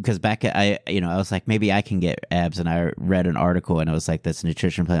 Because back at, I was like, maybe I can get abs, and I read an article, and it was like this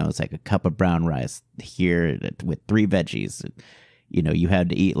nutrition plan. It was like a cup of brown rice here with 3 veggies. You had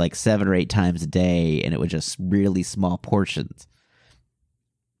to eat like 7 or 8 times a day, and it was just really small portions.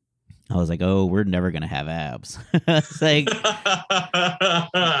 I was like, oh, we're never gonna have abs. It's like,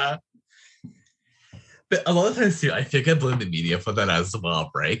 But a lot of times too, I think I blame the media for that as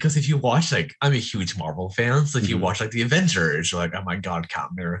well, right? Because if you watch, like, I'm a huge Marvel fan, so if you Mhm. watch like the Avengers, you're like, oh my God,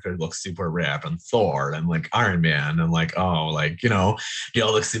 Captain America looks super ripped, and Thor, and like Iron Man, and like, oh, like, they all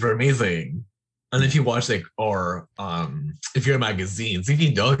look super amazing. And if you watch like, or if you're in magazines, if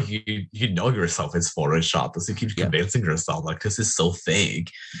you know yourself is photoshopped, so you keep Yeah. convincing yourself like this is so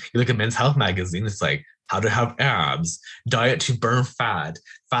fake. You look at Men's Health magazine, it's like how to have abs, diet to burn fat,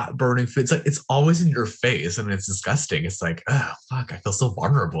 fat burning food. It's like it's always in your face, and it's disgusting. It's like, oh fuck, I feel so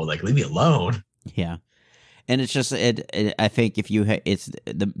vulnerable. Like, leave me alone. yeah. And it's just I think if you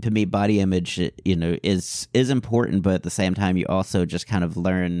to me, body image, is important, but at the same time you also just kind of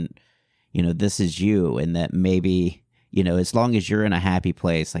learn, this is you, and that maybe, as long as you're in a happy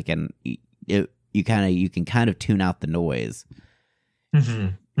place, like, and you can kind of tune out the noise, Mm-hmm.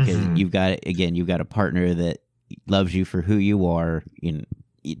 because Mm-hmm. you've got a partner that loves you for who you are. And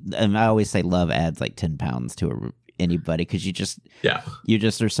I always say love adds like 10 pounds to anybody, because Yeah. you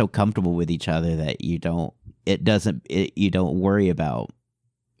just are so comfortable with each other that you don't worry about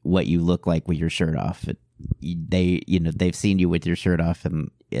what you look like with your shirt off. They've seen you with your shirt off, and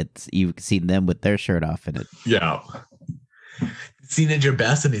you've seen them with their shirt off, and Yeah. Seen at your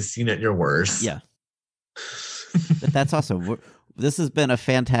best and he's seen at your worst. yeah. But that's awesome. This has been a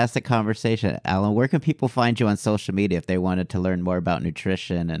fantastic conversation, Alan. Where can people find you on social media if they wanted to learn more about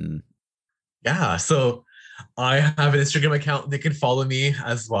nutrition? And Yeah. So I have an Instagram account. They can follow me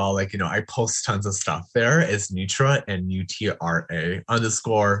as well. Like, I post tons of stuff there. It's Nutra, NUTRA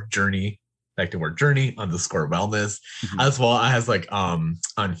 _ journey, like the word journey _ wellness. Mhm. As well as like on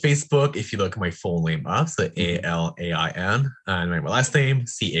Facebook, if you look my full name up, so ALAIN, and my last name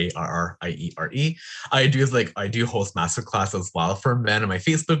CARRIERE. I do host masterclass as well for men in my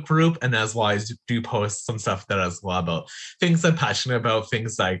Facebook group, and as well I do post some stuff there as well about things I'm passionate about,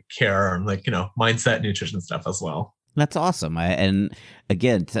 things I care, and like mindset, nutrition stuff as well. That's awesome. And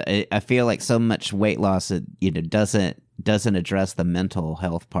again, I feel like so much weight loss, doesn't address the mental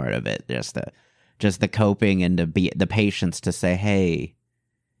health part of it. Just the coping and the patience to say, hey,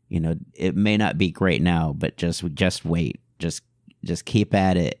 it may not be great now, but just wait, just keep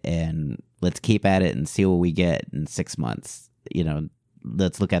at it, and let's keep at it and see what we get in 6 months.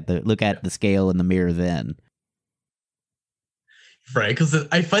 Let's look at the scale in the mirror then. Right, because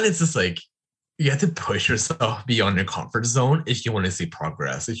I find it's just like you have to push yourself beyond your comfort zone if you want to see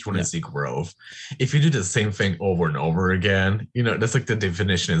progress, if you want to see growth. If you do the same thing over and over again, that's like the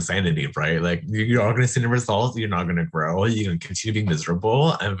definition of insanity, right? Like, you're not going to see the results, you're not going to grow, you're going to continue being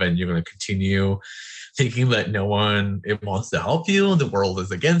miserable, and then you're going to continue thinking that no one wants to help you, the world is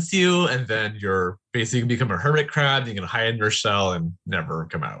against you, and then you're basically become a hermit crab, you're going to hide in your shell and never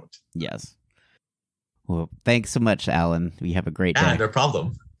come out. Yes. Well, thanks so much, Alan. You have a great day. Yeah, no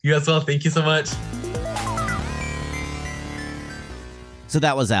problem. You as well. Thank you so much. So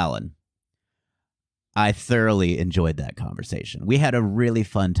that was Alan. I thoroughly enjoyed that conversation. We had a really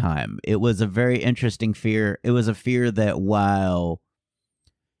fun time. It was a very interesting fear. It was a fear that, while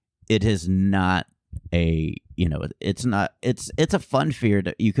it is not it's a fun fear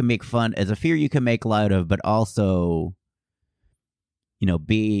that you can make fun, as a fear you can make light of, but also,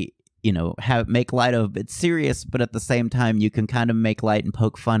 make light of. It's serious, but at the same time, you can kind of make light and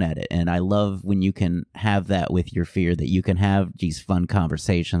poke fun at it. And I love when you can have that with your fear, that you can have these fun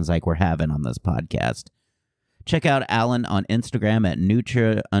conversations like we're having on this podcast. Check out Alan on Instagram at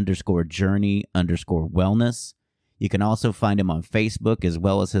Nutra_journey_wellness. You can also find him on Facebook, as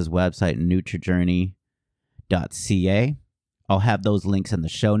well as his website, nutrajourney.ca. I'll have those links in the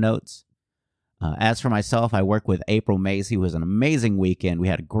show notes. As for myself, I work with April Macy, who was an amazing weekend. We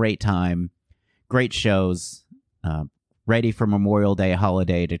had a great time, great shows, ready for Memorial Day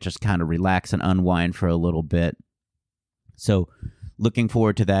holiday to just kind of relax and unwind for a little bit. So looking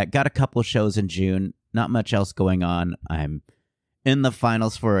forward to that. Got a couple of shows in June, not much else going on. I'm in the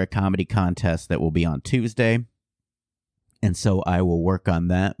finals for a comedy contest that will be on Tuesday, and so I will work on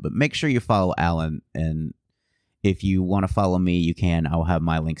that. But make sure you follow Alan, and if you want to follow me, you can. I'll have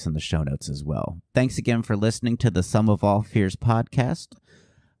my links in the show notes as well. Thanks again for listening to the Sum of All Fears podcast.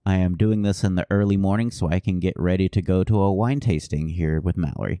 I am doing this in the early morning so I can get ready to go to a wine tasting here with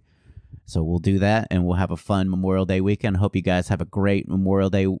Mallory. So we'll do that, and we'll have a fun Memorial Day weekend. Hope you guys have a great Memorial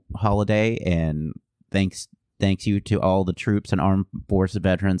Day holiday, and thanks you to all the troops and armed forces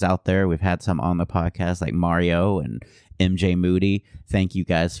veterans out there. We've had some on the podcast like Mario and MJ Moody. Thank you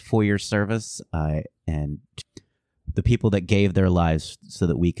guys for your service and the people that gave their lives so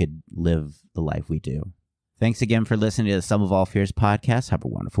that we could live the life we do. Thanks again for listening to the Sum of All Fears podcast. Have a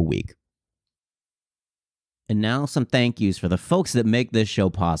wonderful week. And now some thank yous for the folks that make this show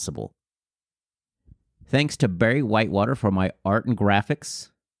possible. Thanks to Barry Whitewater for my art and graphics.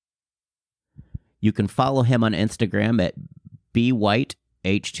 You can follow him on Instagram at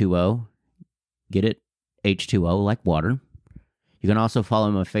bwhiteh2o. Get it? H2O like water. You can also follow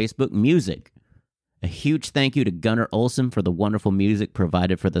him on Facebook Music. A huge thank you to Gunnar Olsen for the wonderful music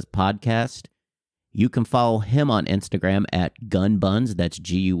provided for this podcast. You can follow him on Instagram at gunbuns, that's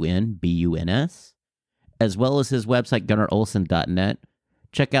GUNBUNS, as well as his website, gunnarolsen.net.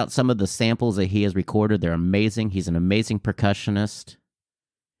 Check out some of the samples that he has recorded. They're amazing. He's an amazing percussionist.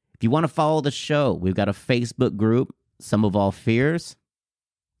 If you want to follow the show, we've got a Facebook group, Sum of All Fears.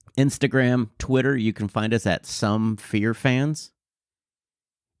 Instagram, Twitter, you can find us at Some Fear Fans.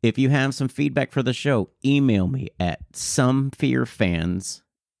 If you have some feedback for the show, email me at somefearfans,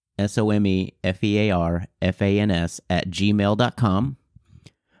 SOMEFEARFANS @gmail.com.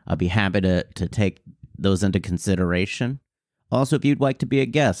 I'll be happy to take those into consideration. Also, if you'd like to be a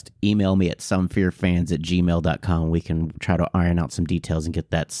guest, email me at somefearfans@gmail.com. We can try to iron out some details and get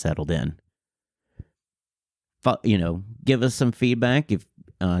that settled in. Give us some feedback. If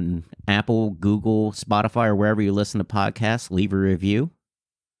on Apple, Google, Spotify, or wherever you listen to podcasts, leave a review.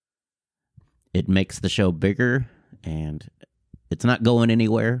 It makes the show bigger, and it's not going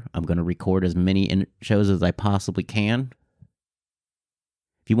anywhere. I'm going to record as many shows as I possibly can.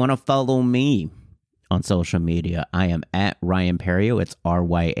 If you want to follow me on social media, I am at Ryan Perrio. It's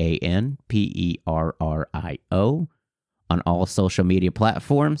RyanPerrio on all social media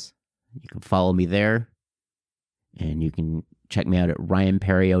platforms. You can follow me there, and you can check me out at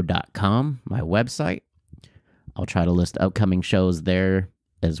ryanperrio.com, my website. I'll try to list upcoming shows there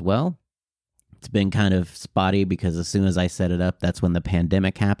as well. It's been kind of spotty because as soon as I set it up, that's when the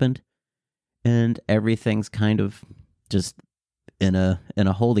pandemic happened, and everything's kind of just in a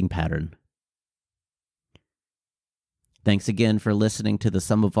holding pattern. Thanks again for listening to the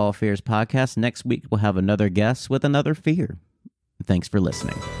Sum of All Fears podcast. Next week, we'll have another guest with another fear. Thanks for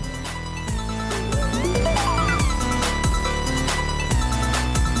listening.